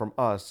to come from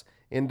us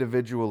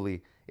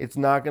individually. It's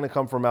not going to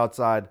come from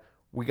outside.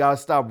 We got to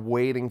stop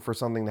waiting for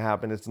something to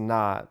happen. It's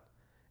not.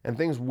 And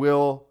things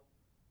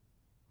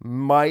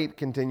might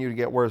continue to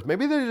get worse.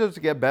 Maybe they just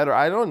get better.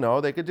 I don't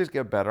know. They could just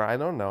get better. I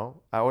don't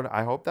know.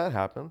 I hope that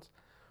happens.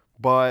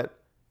 But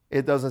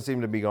it doesn't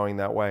seem to be going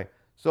that way.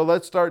 So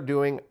let's start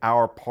doing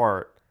our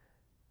part.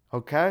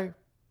 Okay?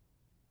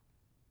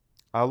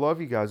 I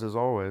love you guys as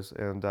always.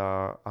 And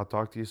I'll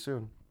talk to you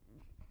soon.